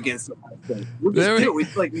due against them. We're just due. We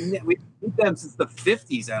beat them since the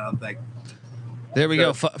 50s. I don't think. There we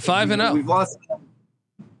go. 5-0. We've lost.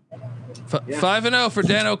 5-0 for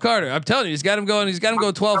Dan O'Carter. I'm telling you, he's got him going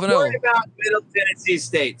 12-0. I'm worried about Middle Tennessee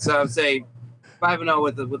State, so I'm saying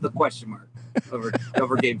 5-0 with the question mark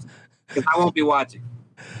over games because I won't be watching.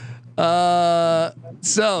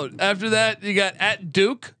 So after that, you got at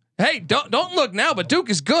Duke. Hey, don't look now, but Duke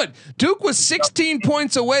is good. Duke was 16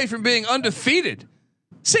 points away from being undefeated.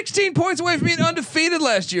 16 points away from being undefeated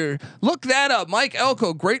last year. Look that up. Mike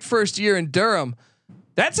Elko, great first year in Durham.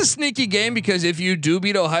 That's a sneaky game because if you do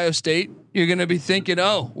beat Ohio State, you're going to be thinking,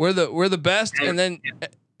 "Oh, we're the best," and then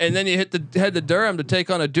you head to Durham to take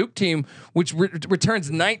on a Duke team which returns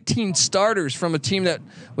 19 starters from a team that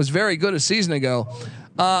was very good a season ago.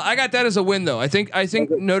 I got that as a win though. I think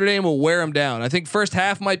Notre Dame will wear them down. I think first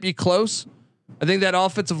half might be close. I think that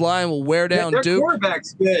offensive line will wear down their Duke.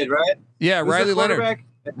 Quarterback's good, right? Yeah, Riley Leonard.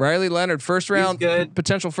 Riley Leonard,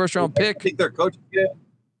 potential first round pick. I think their coach is good.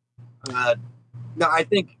 No, I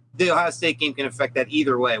think the Ohio State game can affect that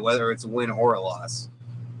either way, whether it's a win or a loss.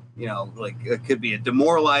 Like it could be a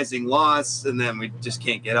demoralizing loss, and then we just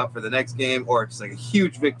can't get up for the next game, or it's like a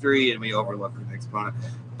huge victory and we overlook the next opponent.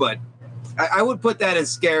 But I would put that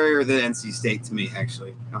as scarier than NC State to me,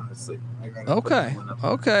 actually, honestly. Okay.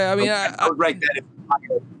 I mean, I would rank that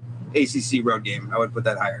as ACC road game. I would put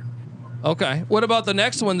that higher. Okay. What about the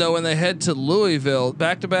next one though? When they head to Louisville,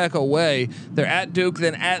 back-to-back away, they're at Duke,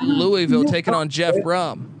 then at Louisville, taking on Jeff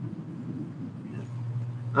Brom.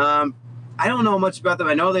 I don't know much about them.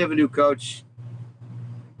 I know they have a new coach.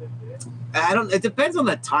 It depends on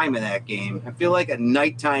the time of that game. I feel like a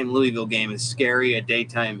nighttime Louisville game is scary. A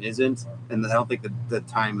daytime isn't. And I don't think the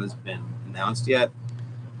time has been announced yet.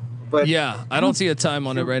 But yeah, I don't see a time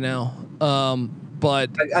on it right now.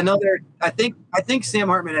 But I think Sam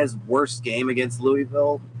Hartman has worst game against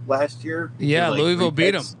Louisville last year. Yeah, Louisville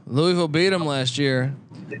beat him. Louisville beat him last year.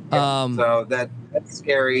 So that's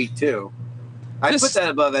scary too. I put that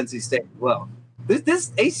above NC State as well.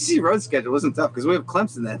 This ACC road schedule wasn't tough because we have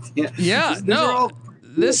Clemson that.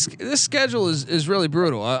 This schedule is really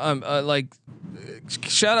brutal. I'm like,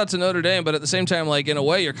 shout out to Notre Dame, but at the same time, like in a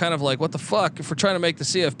way, you're kind of like, what the fuck if we're trying to make the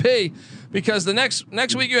CFP? Because the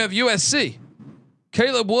next week you have USC,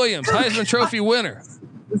 Caleb Williams, Heisman Trophy winner.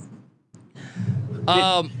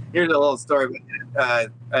 Here's a little story. A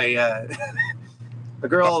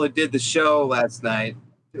girl that did the show last night,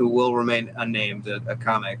 who will remain unnamed, a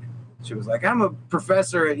comic. She was like, "I'm a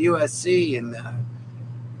professor at USC, and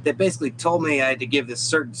they basically told me I had to give this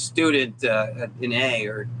certain student an A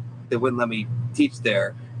or they wouldn't let me teach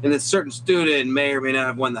there. And this certain student may or may not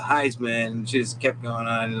have won the Heisman. And she just kept going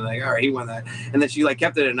on and like, all right, he won that. And then she like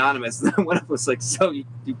kept it anonymous. And then one of us was like, so you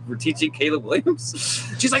were teaching Caleb Williams?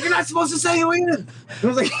 She's like, you're not supposed to say who he is. And I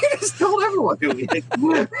was like, you just told everyone who he is.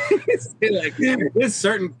 Like, this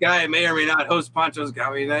certain guy may or may not host Poncho's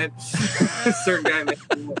Comedy Night. This certain guy may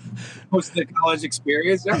host the college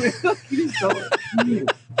experience. I mean, you just told it.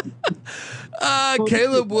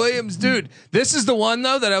 Caleb Williams, dude. This is the one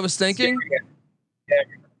though that I was thinking.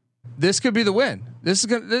 This could be the win. This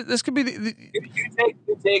could be the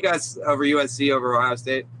you take us over USC over Ohio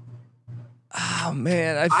State. Oh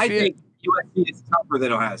man, I think USC is tougher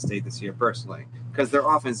than Ohio State this year, personally, because their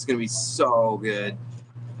offense is going to be so good.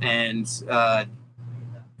 And I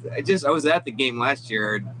was at the game last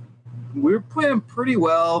year. We were playing pretty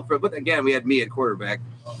well, but again, we had me at quarterback.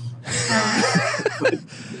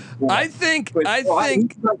 I think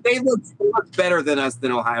they look better than us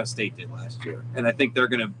than Ohio State did last year, and I think they're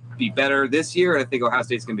going to be better this year. And I think Ohio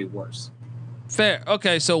State's going to be worse. Fair.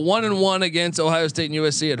 Okay, so 1-1 against Ohio State and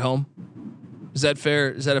USC at home. Is that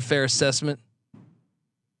fair? Is that a fair assessment?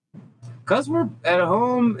 Because we're at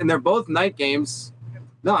home and they're both night games.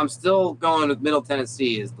 No, I'm still going with Middle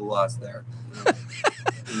Tennessee is the loss there.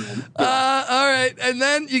 All right, and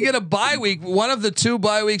then you get a bye week. One of the 2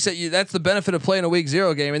 bye weeks that's the benefit of playing a week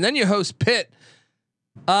 0 game, and then you host Pitt.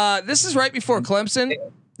 This is right before Clemson.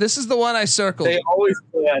 This is the one I circled. They always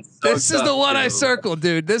play that. This is the one I circled,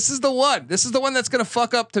 dude. This is the one. This is the one that's gonna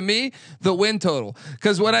fuck up to me the win total.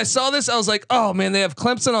 Because when I saw this, I was like, oh man, they have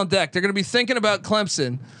Clemson on deck. They're gonna be thinking about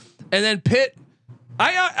Clemson, and then Pitt.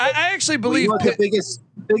 I actually believe Pitt, the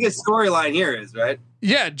biggest storyline here is right.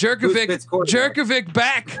 Yeah, Jerkovic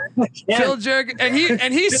back, Phil Jerk, and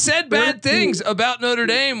he said bad things about Notre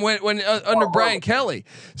Dame when under Brian Kelly.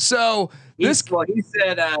 So he said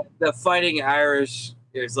the Fighting Irish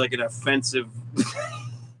is like an offensive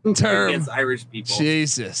term against Irish people.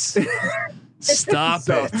 Jesus, stop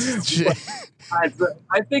it.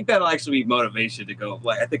 I think that'll actually be motivation to go.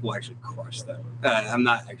 Like, I think we'll actually crush them. I'm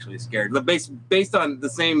not actually scared. But based on the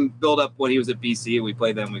same build-up when he was at BC, we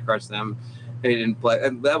played them, we crushed them. They didn't play,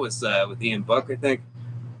 and that was with Ian Buck, I think.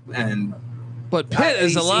 But Pitt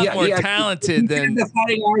is a lot more talented than the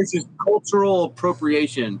Fighting Irish is cultural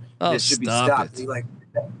appropriation. Oh, that should be stop stopped. it. Like,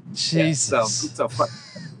 Jesus. So fun.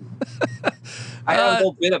 I had a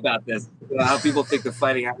whole bit about this. How people think the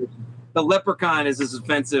Fighting Irish. The leprechaun is as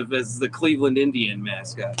offensive as the Cleveland Indian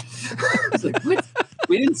mascot. It's like, what?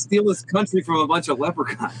 We didn't steal this country from a bunch of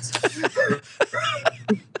leprechauns.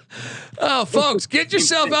 Oh, folks, get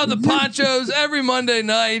yourself out the ponchos every Monday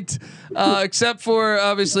night, except for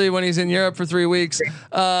obviously when he's in Europe for 3 weeks.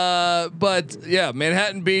 But yeah,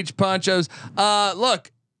 Manhattan Beach ponchos.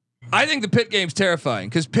 Look, I think the Pitt game's terrifying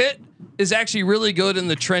because Pitt is actually really good in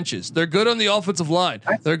the trenches. They're good on the offensive line.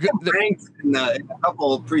 They're good. Ranked in a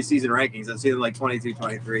couple of preseason rankings. I've seen them like 22,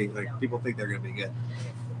 23. Like people think they're going to be good.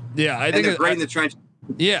 Yeah, I think they're great in the trenches.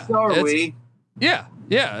 Yeah, so are we. Yeah,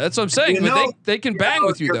 that's what I'm saying. But they can bang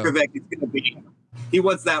with you though. He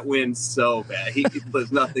wants that win so bad.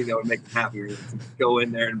 There's nothing that would make him happier than to go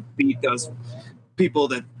in there and beat those people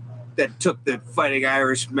that took the Fighting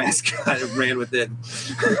Irish mascot and ran with it.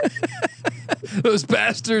 Those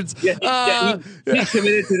bastards. He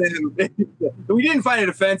committed to them. We didn't find it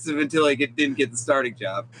offensive until he didn't get the starting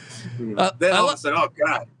job. Then all of a sudden, oh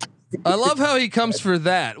God. I love how he comes for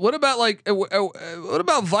that. What about what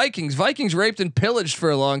about Vikings? Vikings raped and pillaged for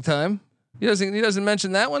a long time. He doesn't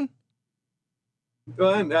mention that one.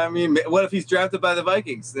 Well, I mean, what if he's drafted by the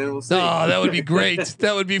Vikings? Then we'll see. Oh, that would be great.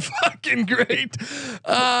 That would be fucking great.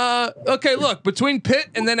 Okay, look, between Pitt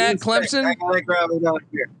and then at Clemson.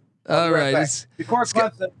 All right. Before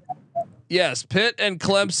Clemson. Yes, Pitt and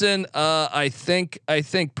Clemson. I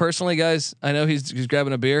think personally, guys, I know he's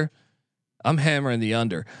grabbing a beer. I'm hammering the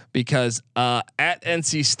under because at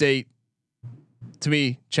NC State, to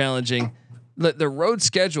me, challenging. The road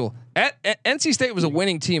schedule at NC State was a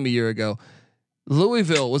winning team a year ago.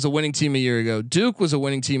 Louisville was a winning team a year ago. Duke was a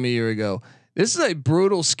winning team a year ago. This is a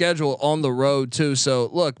brutal schedule on the road too. So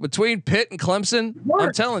look, between Pitt and Clemson,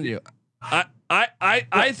 I'm telling you,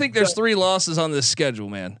 I think there's 3 losses on this schedule,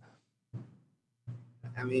 man.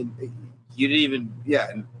 I mean, you didn't even,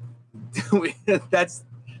 that's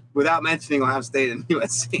without mentioning Ohio State and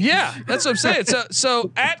USC. Yeah, that's what I'm saying.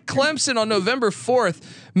 So at Clemson on November 4th,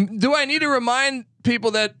 do I need to remind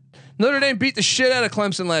people that Notre Dame beat the shit out of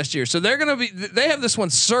Clemson last year? So they have this one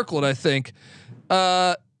circled, I think.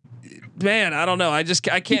 Man, I don't know. I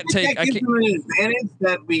can't take. I can't. An advantage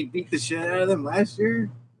that we beat the shit out of them last year.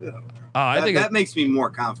 I think that makes me more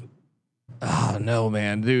confident. Oh no,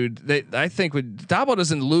 man, dude. I think Dabo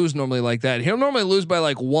doesn't lose normally like that. He'll normally lose by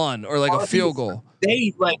like 1 or like a field goal.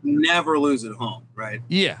 They like never lose at home, right?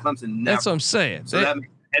 Yeah, Clemson never. That's what I'm saying. So that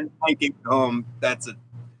and playing at home, that's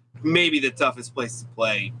maybe the toughest place to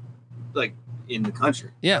play, like in the country.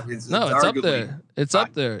 Yeah, it's up there. It's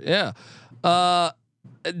up there. Yeah.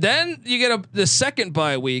 Then you get the second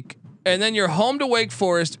bye week, and then you're home to Wake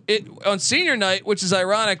Forest on senior night, which is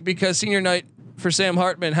ironic because senior night for Sam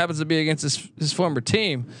Hartman happens to be against his former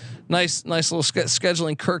team. Nice little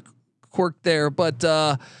scheduling quirk there,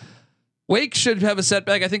 but Wake should have a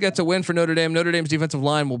setback. I think that's a win for Notre Dame. Notre Dame's defensive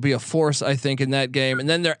line will be a force, I think, in that game. And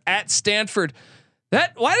then they're at Stanford.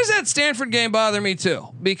 Why does that Stanford game bother me too?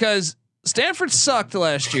 Because Stanford sucked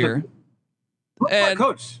last year. And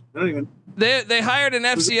coach, I don't even. They hired an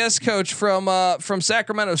FCS coach from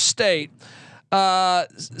Sacramento State.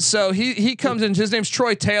 So he comes in. His name's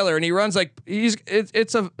Troy Taylor, and he runs like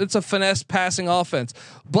it's a finesse passing offense.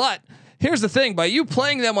 But here's the thing: by you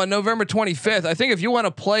playing them on November 25th, I think if you want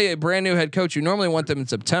to play a brand new head coach, you normally want them in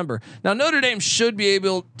September. Now Notre Dame should be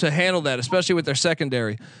able to handle that, especially with their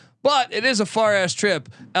secondary. But it is a far ass trip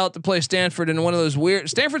out to play Stanford in one of those weird.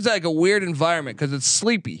 Stanford's like a weird environment because it's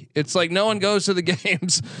sleepy. It's like no one goes to the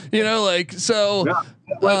games, like so.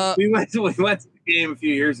 Yeah. We went to the game a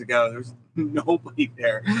few years ago. There was nobody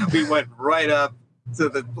there. We went right up to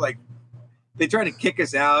the They tried to kick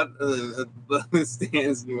us out of the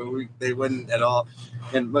stands. They wouldn't at all.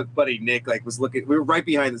 And my buddy Nick was looking. We were right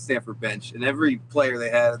behind the Stanford bench, and every player they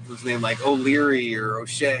had was named like O'Leary or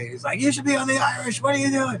O'Shea. He's like, "You should be on the Irish. What are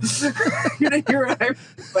you doing?" You're Irish.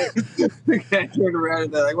 The guy turned around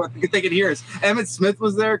and they're like, "What? They could hear us." Emmett Smith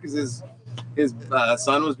was there because his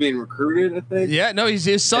son was being recruited. I think. Yeah, no,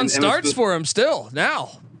 his son starts for him still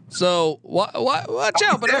now. So watch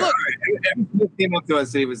out. But look, Emmett came up to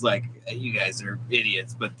us and he was like, hey, "You guys are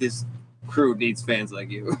idiots, but this crew needs fans like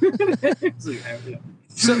you."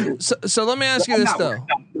 So let me ask you this though: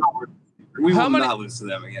 we will not lose to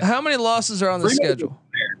them again. How many losses are on the schedule?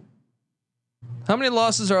 How many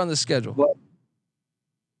losses are on the schedule? Well,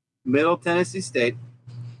 Middle Tennessee State,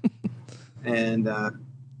 and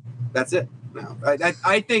that's it. No,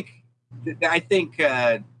 I think.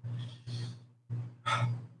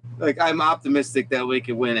 I'm optimistic that we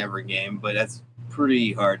can win every game, but that's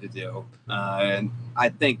pretty hard to do. And I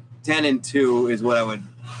think 10-2 is what I would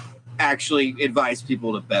actually advise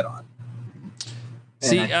people to bet on.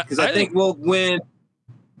 Because I think we'll win.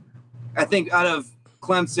 I think out of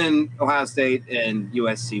Clemson, Ohio State, and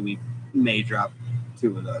USC, we may drop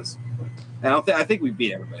 2 of those. I think we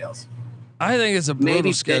beat everybody else. I think it's a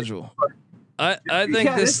brutal schedule. I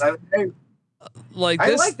think this. I like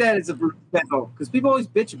that as a schedule because people always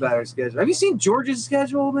bitch about our schedule. Have you seen Georgia's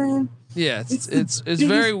schedule, man? Yeah, it's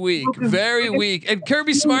very weak, very weak. And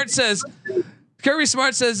Kirby Smart says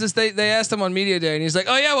this. They asked him on media day, and he's like,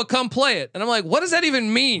 "Oh yeah, well come play it." And I'm like, "What does that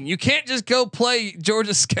even mean? You can't just go play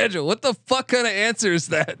Georgia's schedule. What the fuck kind of answer is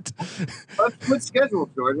that?" What schedule,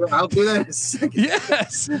 Georgia? I'll do that in a second.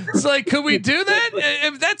 Yes, it's like, could we do that?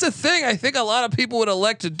 If that's a thing, I think a lot of people would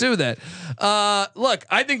elect to do that. Look,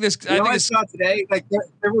 I think this. I saw today,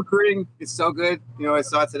 their recruiting is so good. I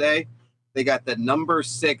saw today. They got the number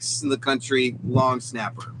 6 in the country long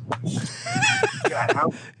snapper.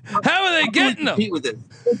 God, how are they getting them? With this?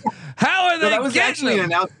 How are they that was getting actually them?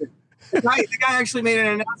 An announcement. The guy actually made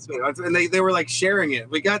an announcement, and they were sharing it.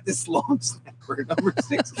 We got this long snapper, number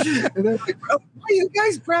 6, and they're like, "Bro, why are you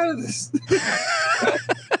guys proud of this?"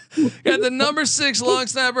 Got the number 6 long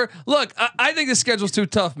snapper. Look, I think the schedule's too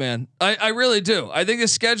tough, man. I really do. I think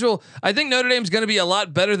this schedule. I think Notre Dame's going to be a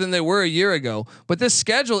lot better than they were a year ago, but this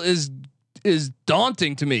schedule is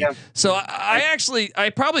daunting to me. Yeah. So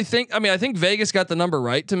I probably think. I think Vegas got the number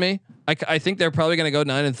right to me. I think they're probably going to go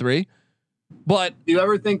 9-3. But do you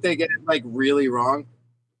ever think they get it really wrong?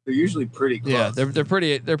 They're usually pretty close. Yeah, they're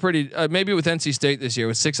pretty. Maybe with NC State this year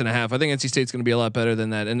with 6.5. I think NC State's going to be a lot better than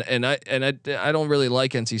that. And I don't really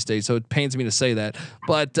like NC State, so it pains me to say that.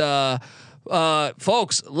 But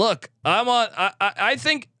folks, look, I'm on. I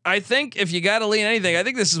think if you got to lean anything, I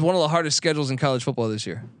think this is one of the hardest schedules in college football this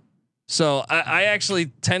year. So I actually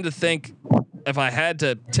tend to think if I had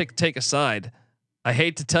to take a side, I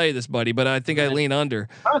hate to tell you this, buddy, but I think I lean under.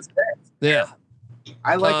 Yeah,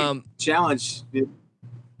 I like a challenge.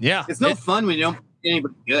 Yeah, it's no fun when you don't play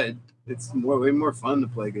anybody good. It's way more fun to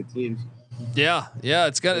play good teams. Yeah,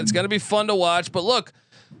 it's gonna be fun to watch. But look,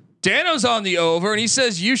 Dano's on the over, and he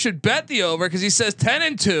says you should bet the over because he says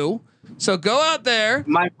 10-2. So go out there.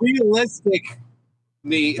 My realistic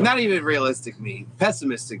me, not even realistic me,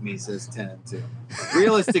 pessimistic me says 10-2.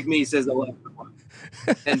 Realistic me says 11-1.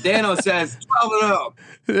 And Dano says 12-0.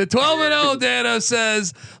 12-0. Dano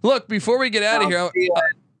says, "Look, before we get out of here,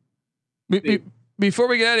 before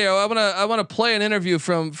we get out of here, I want to play an interview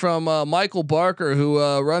from Michael Barker, who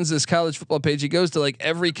runs this college football page. He goes to like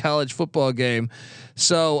every college football game.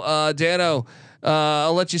 So Dano,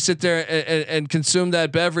 I'll let you sit there and consume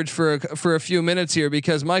that beverage for a few minutes here,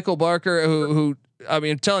 because Michael Barker, who I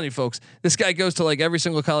mean, I'm telling you folks, this guy goes to like every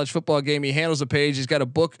single college football game. He handles a page. He's got a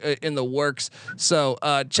book in the works. So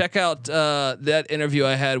check out that interview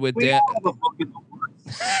I had with Dan.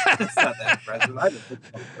 It's not that impressive.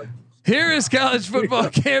 Here is college football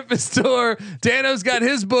campus tour. Dano's got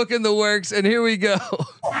his book in the works, and here we go.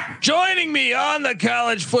 Joining me on the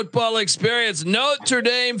college football experience, Notre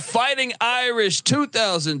Dame Fighting Irish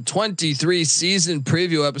 2023 season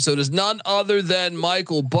preview episode is none other than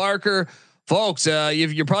Michael Barker. Folks,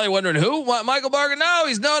 you're probably wondering who Michael Barker. No,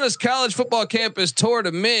 he's known as College Football Campus Tour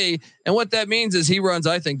to me, and what that means is he runs,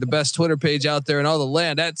 I think, the best Twitter page out there in all the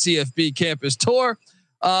land at CFB Campus Tour.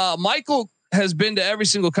 Michael has been to every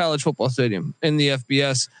single college football stadium in the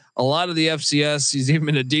FBS, a lot of the FCS. He's even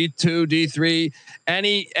been to D2, D3, and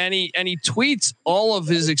he tweets all of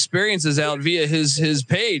his experiences out via his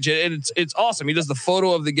page. And it's awesome. He does the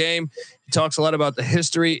photo of the game. He talks a lot about the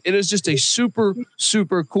history. It is just a super,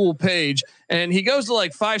 super cool page. And he goes to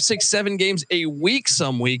like 5, 6, 7 games a week.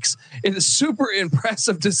 Some weeks. It is super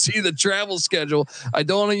impressive to see the travel schedule. I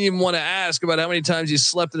don't even want to ask about how many times he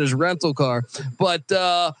slept in his rental car, but,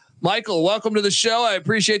 Michael, welcome to the show. I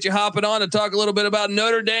appreciate you hopping on to talk a little bit about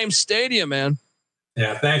Notre Dame Stadium, man.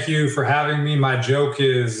 Yeah, thank you for having me. My joke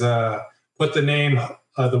is put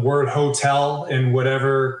the word hotel in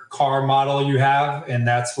whatever car model you have, and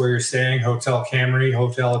that's where you're staying. Hotel Camry,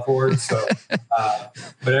 Hotel Accord. So,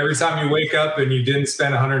 but every time you wake up and you didn't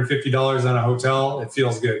spend $150 on a hotel, it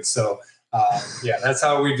feels good. So, yeah, that's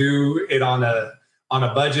how we do it on a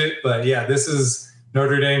budget. But yeah, this is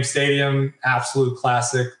Notre Dame Stadium, absolute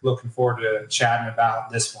classic. Looking forward to chatting about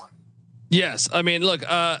this one. Yes, I mean, look,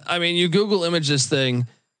 you Google image this thing,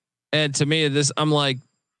 and to me, I'm like,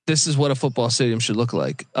 this is what a football stadium should look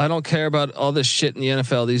like. I don't care about all this shit in the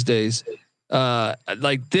NFL these days.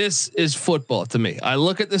 Like, this is football to me. I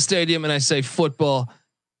look at the stadium and I say football.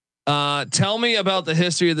 Tell me about the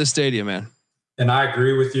history of the stadium, man. And I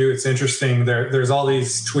agree with you. It's interesting. There's all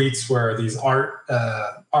these tweets where these art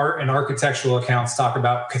and architectural accounts talk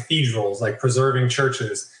about cathedrals, like preserving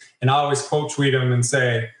churches. And I always quote tweet them and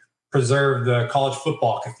say, preserve the college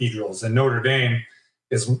football cathedrals. And Notre Dame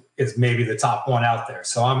is maybe the top one out there.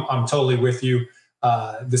 So I'm totally with you.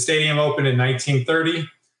 The stadium opened in 1930.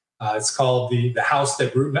 It's called the house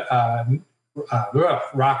that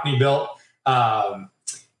Rockne built.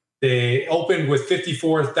 They opened with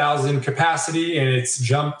 54,000 capacity, and it's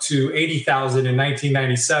jumped to 80,000 in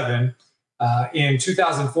 1997. In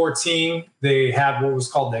 2014, they had what was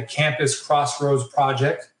called the Campus Crossroads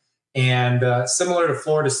Project. And similar to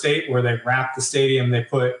Florida State, where they wrapped the stadium, they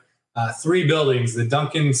put 3 buildings, the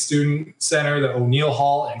Duncan Student Center, the O'Neill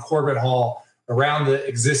Hall, and Corbett Hall, around the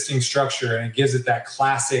existing structure. And it gives it that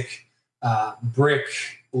classic brick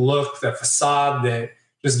look, the facade that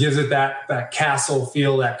just gives it that castle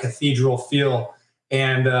feel, that cathedral feel.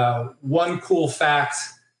 And one cool fact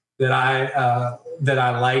that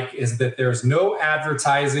I like is that there's no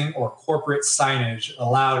advertising or corporate signage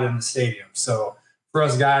allowed in the stadium. So for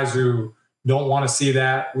us guys who don't want to see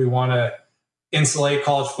that, we want to insulate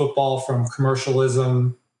college football from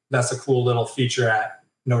commercialism. That's a cool little feature at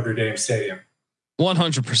Notre Dame Stadium.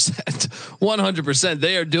 100%.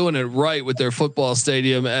 They are doing it right with their football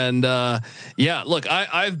stadium. And yeah, look,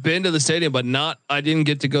 I've been to the stadium, but I didn't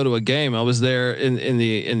get to go to a game. I was there in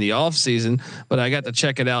the off season, but I got to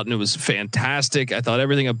check it out and it was fantastic. I thought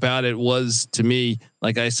everything about it was, to me,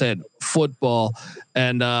 like I said, football.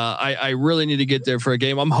 And I really need to get there for a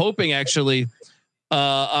game. I'm hoping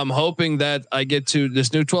that I get to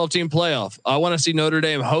this new 12-team playoff. I want to see Notre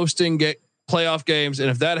Dame hosting playoff games.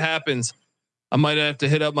 And if that happens, I might have to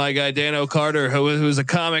hit up my guy, Dano Carter, who's a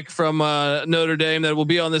comic from Notre Dame that will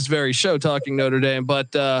be on this very show talking Notre Dame, but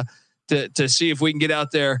to see if we can get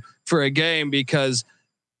out there for a game, because,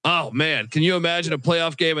 oh man, can you imagine a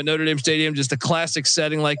playoff game at Notre Dame Stadium? Just a classic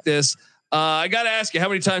setting like this. I got to ask you, how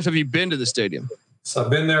many times have you been to the stadium? So I've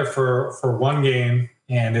been there for one game,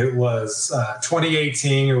 and it was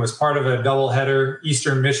 2018. It was part of a doubleheader,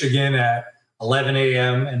 Eastern Michigan at 11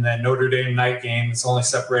 a.m. and then Notre Dame night game. It's only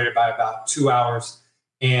separated by about 2 hours.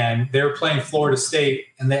 And they were playing Florida State,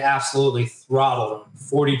 and they absolutely throttled them,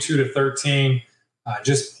 42-13.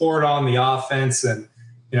 Just poured on the offense. And,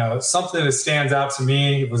 you know, something that stands out to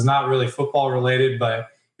me, it was not really football related, but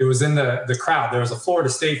it was in the crowd. There was a Florida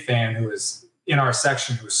State fan who was in our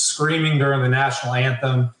section who was screaming during the national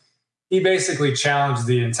anthem. He basically challenged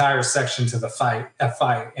the entire section to a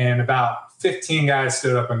fight. And about 15 guys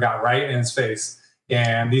stood up and got right in his face.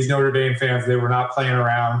 And these Notre Dame fans, they were not playing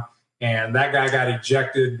around. And that guy got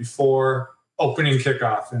ejected before opening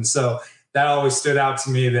kickoff. And so that always stood out to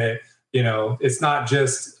me that, it's not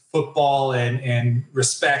just football and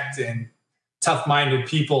respect and tough-minded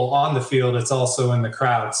people on the field. It's also in the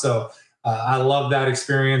crowd. So I love that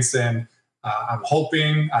experience. And I'm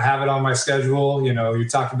hoping I have it on my schedule. You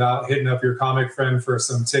talked about hitting up your comic friend for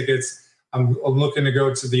some tickets. I'm looking to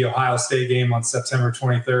go to the Ohio State game on September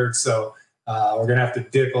 23rd. So we're going to have to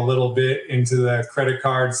dip a little bit into the credit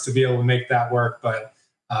cards to be able to make that work. But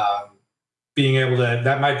being able to,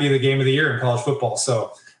 that might be the game of the year in college football.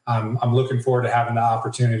 So I'm looking forward to having the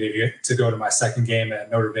opportunity to go to my second game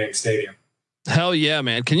at Notre Dame Stadium. Hell yeah,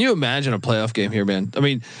 man. Can you imagine a playoff game here, man? I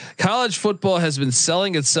mean, college football has been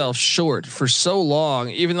selling itself short for so long,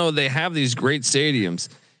 even though they have these great stadiums.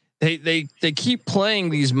 They keep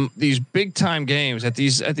playing these big time games at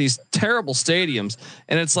these terrible stadiums.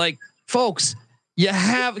 And it's like, folks,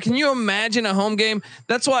 can you imagine a home game?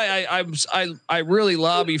 That's why I really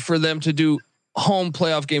lobby for them to do home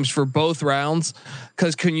playoff games for both rounds.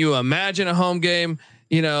 Cause can you imagine a home game?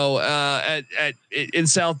 In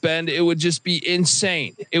South Bend, it would just be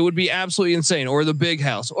insane. It would be absolutely insane, or the Big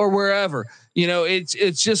House, or wherever.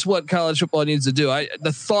 It's just what college football needs to do.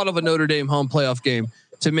 The thought of a Notre Dame home playoff game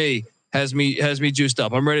to me has me juiced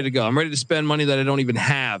up. I'm ready to go. I'm ready to spend money that I don't even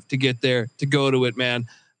have to get there to go to it, man.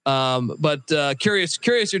 But curious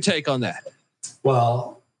your take on that.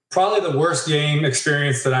 Well, probably the worst game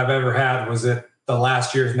experience that I've ever had was at the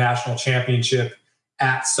last year's national championship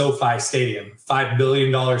at SoFi Stadium, $5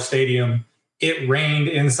 billion stadium. It rained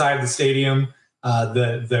inside the stadium.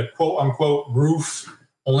 The quote unquote roof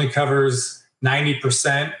only covers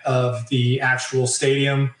 90% of the actual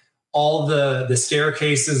stadium. All the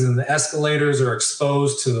staircases and the escalators are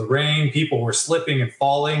exposed to the rain. People were slipping and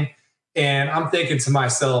falling. And I'm thinking to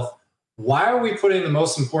myself, why are we putting the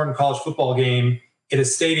most important college football game in a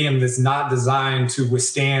stadium that's not designed to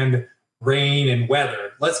withstand rain and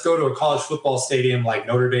weather? Let's go to a college football stadium like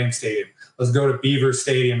Notre Dame Stadium. Let's go to Beaver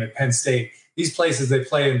Stadium at Penn State. These places, they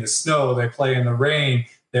play in the snow, they play in the rain,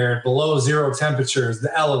 they're below zero temperatures,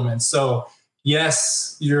 the elements. So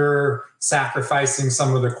yes, you're sacrificing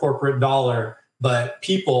some of the corporate dollar, but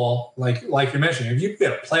people like you're mentioning, if you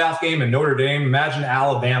get a playoff game in Notre Dame, imagine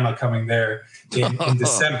Alabama coming there in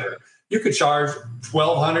December. You could charge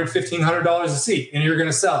 $1,200, $1,500 a seat and you're going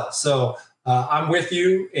to sell. So I'm with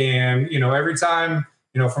you. And, every time,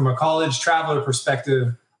 from a college traveler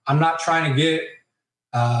perspective, I'm not trying to get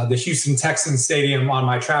the Houston Texans stadium on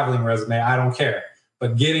my traveling resume. I don't care.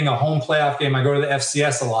 But getting a home playoff game, I go to the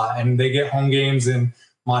FCS a lot, and they get home games in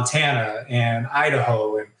Montana and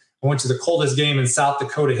Idaho. And I went to the coldest game in South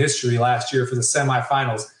Dakota history last year for the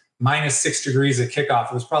semifinals, -6 degrees at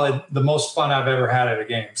kickoff. It was probably the most fun I've ever had at a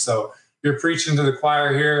game. So you're preaching to the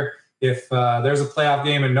choir here. If there's a playoff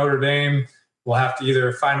game in Notre Dame, we'll have to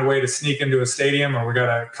either find a way to sneak into a stadium, or we got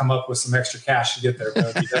to come up with some extra cash to get there. But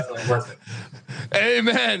it'll be definitely worth it.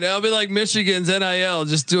 Amen. That'll be like Michigan's NIL.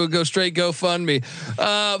 Just go straight GoFundMe.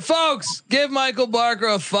 Folks, give Michael Barker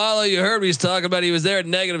a follow. You heard what he's talking about. He was there at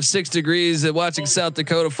 -6 degrees and watching South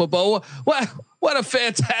Dakota football. What a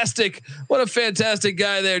fantastic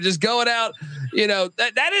guy there. Just going out.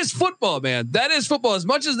 That is football, man. That is football. As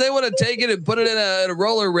much as they want to take it and put it in a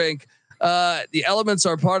roller rink, the elements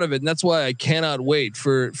are part of it, and that's why I cannot wait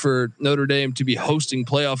for Notre Dame to be hosting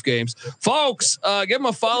playoff games. Folks, give him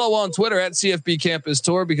a follow on Twitter at CFB Campus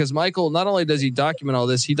Tour, because Michael, not only does he document all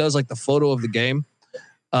this, he does like the photo of the game.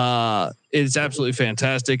 It's absolutely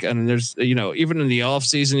fantastic. And there's, even in the off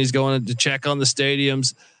season, he's going to check on the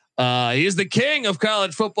stadiums. He is the king of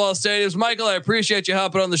college football stadiums. Michael, I appreciate you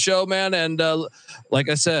hopping on the show, man. And like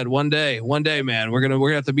I said, one day, man, we're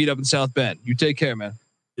gonna have to meet up in South Bend. You take care, man.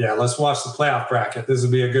 Yeah, let's watch the playoff bracket. This will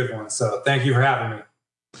be a good one. So thank you for having me.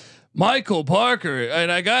 Michael Barker. And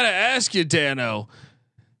I got to ask you, Dano,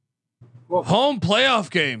 home playoff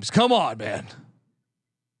games. Come on, man.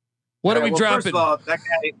 What are we dropping? First of all,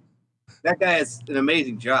 that guy has an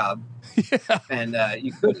amazing job. Yeah. And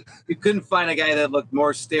you couldn't find a guy that looked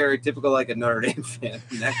more stereotypical like a Notre Dame fan.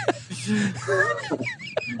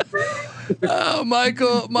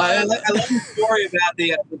 Michael. I love the story about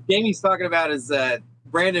the game he's talking about is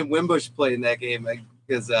Brandon Wimbush played in that game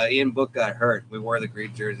because Ian Book got hurt. We wore the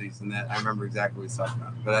green jerseys, and that I remember exactly what he's talking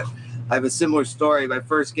about. But I have a similar story. My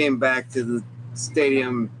first game back to the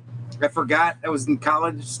stadium, I forgot I was in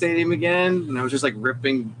College Stadium again, and I was just like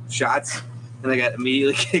ripping shots. and I got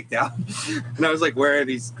immediately kicked out. And I was like wearing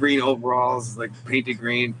these green overalls, like painted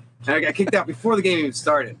green, and I got kicked out before the game even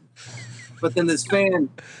started. But then this fan,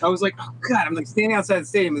 I was like, oh God, I'm like standing outside the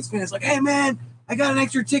stadium. This fan is like, hey man, I got an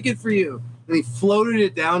extra ticket for you. And he floated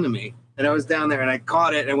it down to me. And I was down there and I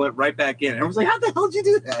caught it and went right back in. And I was like, how the hell did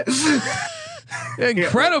you do that?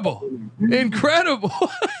 Incredible. Incredible.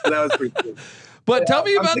 That was pretty cool. But tell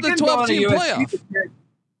me about the 12-team playoff.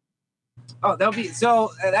 Oh, that'll be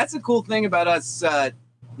so. That's a cool thing about us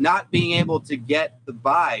not being able to get the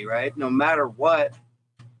bye, right? No matter what,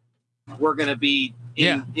 we're going to be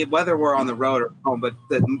whether we're on the road or home. But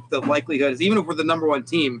the likelihood is, even if we're the number one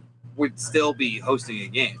team, we'd still be hosting a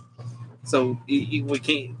game. So we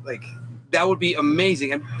can't that would be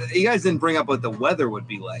amazing. And you guys didn't bring up what the weather would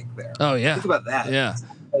be like there. Oh yeah, think about that. Yeah,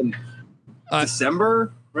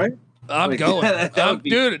 December, right? I'm going,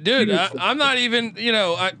 dude. I'm not even.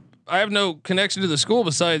 I have no connection to the school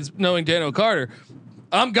besides knowing Dano Carter.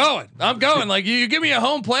 I'm going. Like you give me a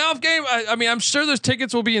home playoff game. I mean, I'm sure those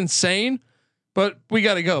tickets will be insane, but we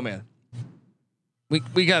got to go, man.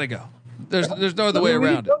 We got to go. There's no other way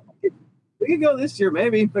around it. We could go this year,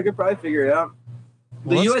 maybe. I could probably figure it out.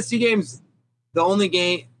 The USC game's the only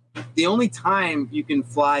time you can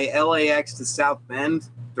fly LAX to South Bend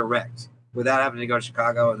direct without having to go to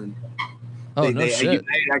Chicago, and then United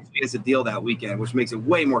actually has a deal that weekend, which makes it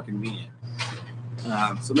way more convenient.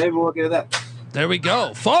 So maybe we'll look into that. There we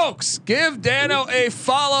go, folks. Give Dano a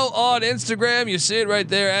follow on Instagram. You see it right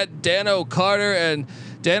there at Dano Carter. And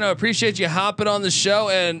Dano, appreciate you hopping on the show,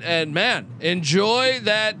 and man, enjoy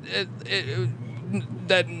that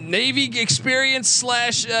that Navy experience /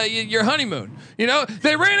 your honeymoon.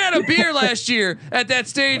 They ran out of beer last year at that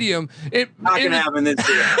stadium. Not gonna happen this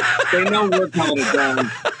year. They know we're coming to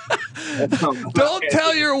town. Don't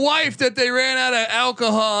tell your wife that they ran out of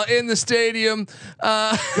alcohol in the stadium.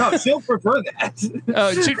 No, she'll prefer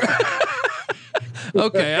that.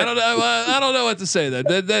 Okay, I don't know what to say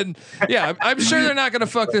then. Yeah, I'm sure they're not going to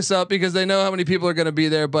fuck this up because they know how many people are going to be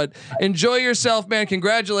there. But enjoy yourself, man.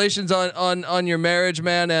 Congratulations on your marriage,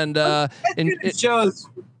 man. And it shows.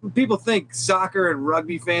 People think soccer and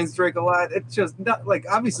rugby fans drink a lot. It's just not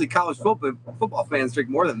obviously college football fans drink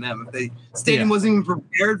more than them. If the stadium wasn't even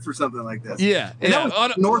prepared for something like this. Yeah, and that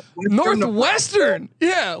was Northwestern.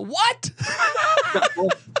 Yeah, what?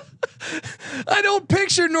 I don't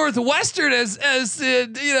picture Northwestern as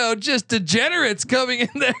just degenerates coming in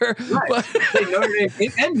there. Right. But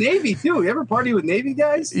and Navy too. You ever party with Navy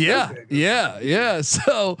guys? Yeah.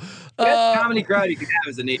 So how many crowd you can have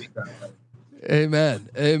as a Navy crowd? Amen.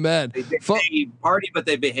 They party, but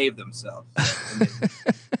they behave themselves.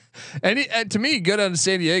 And to me, go down to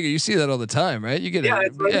San Diego. You see that all the time, right? You get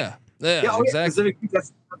exactly. That's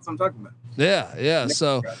what I'm talking about. Yeah.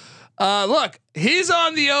 So. Look, he's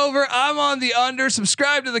on the over. I'm on the under.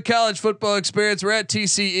 Subscribe to the College Football Experience. We're at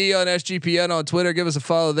TCE on SGPN on Twitter. Give us a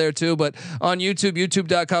follow there too. But on YouTube,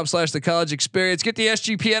 youtube.com/the College Experience. Get the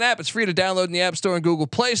SGPN app. It's free to download in the App Store and Google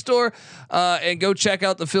Play Store. And go check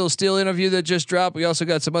out the Phil Steele interview that just dropped. We also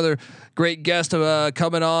got some other great guests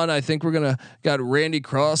coming on. I think we're got Randy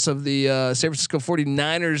Cross of the San Francisco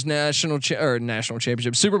 49ers national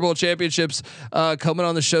championship, Super Bowl championships coming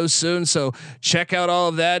on the show soon. So check out all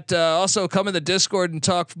of that. Also come in the Discord and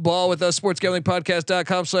talk ball with us,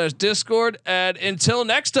 sportsgamblingpodcast.com/Discord. And until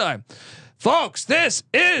next time, folks, this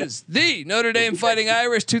is the Notre Dame Fighting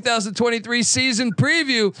Irish 2023 season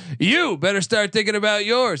preview. You better start thinking about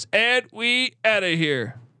yours. And we out of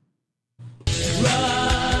here.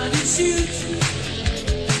 Run and shoot.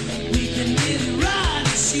 We can really run and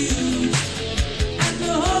shoot. And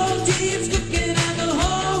the whole team's looking and the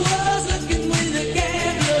whole world's looking with the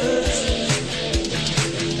cameras.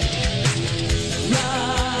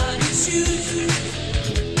 Run and shoot.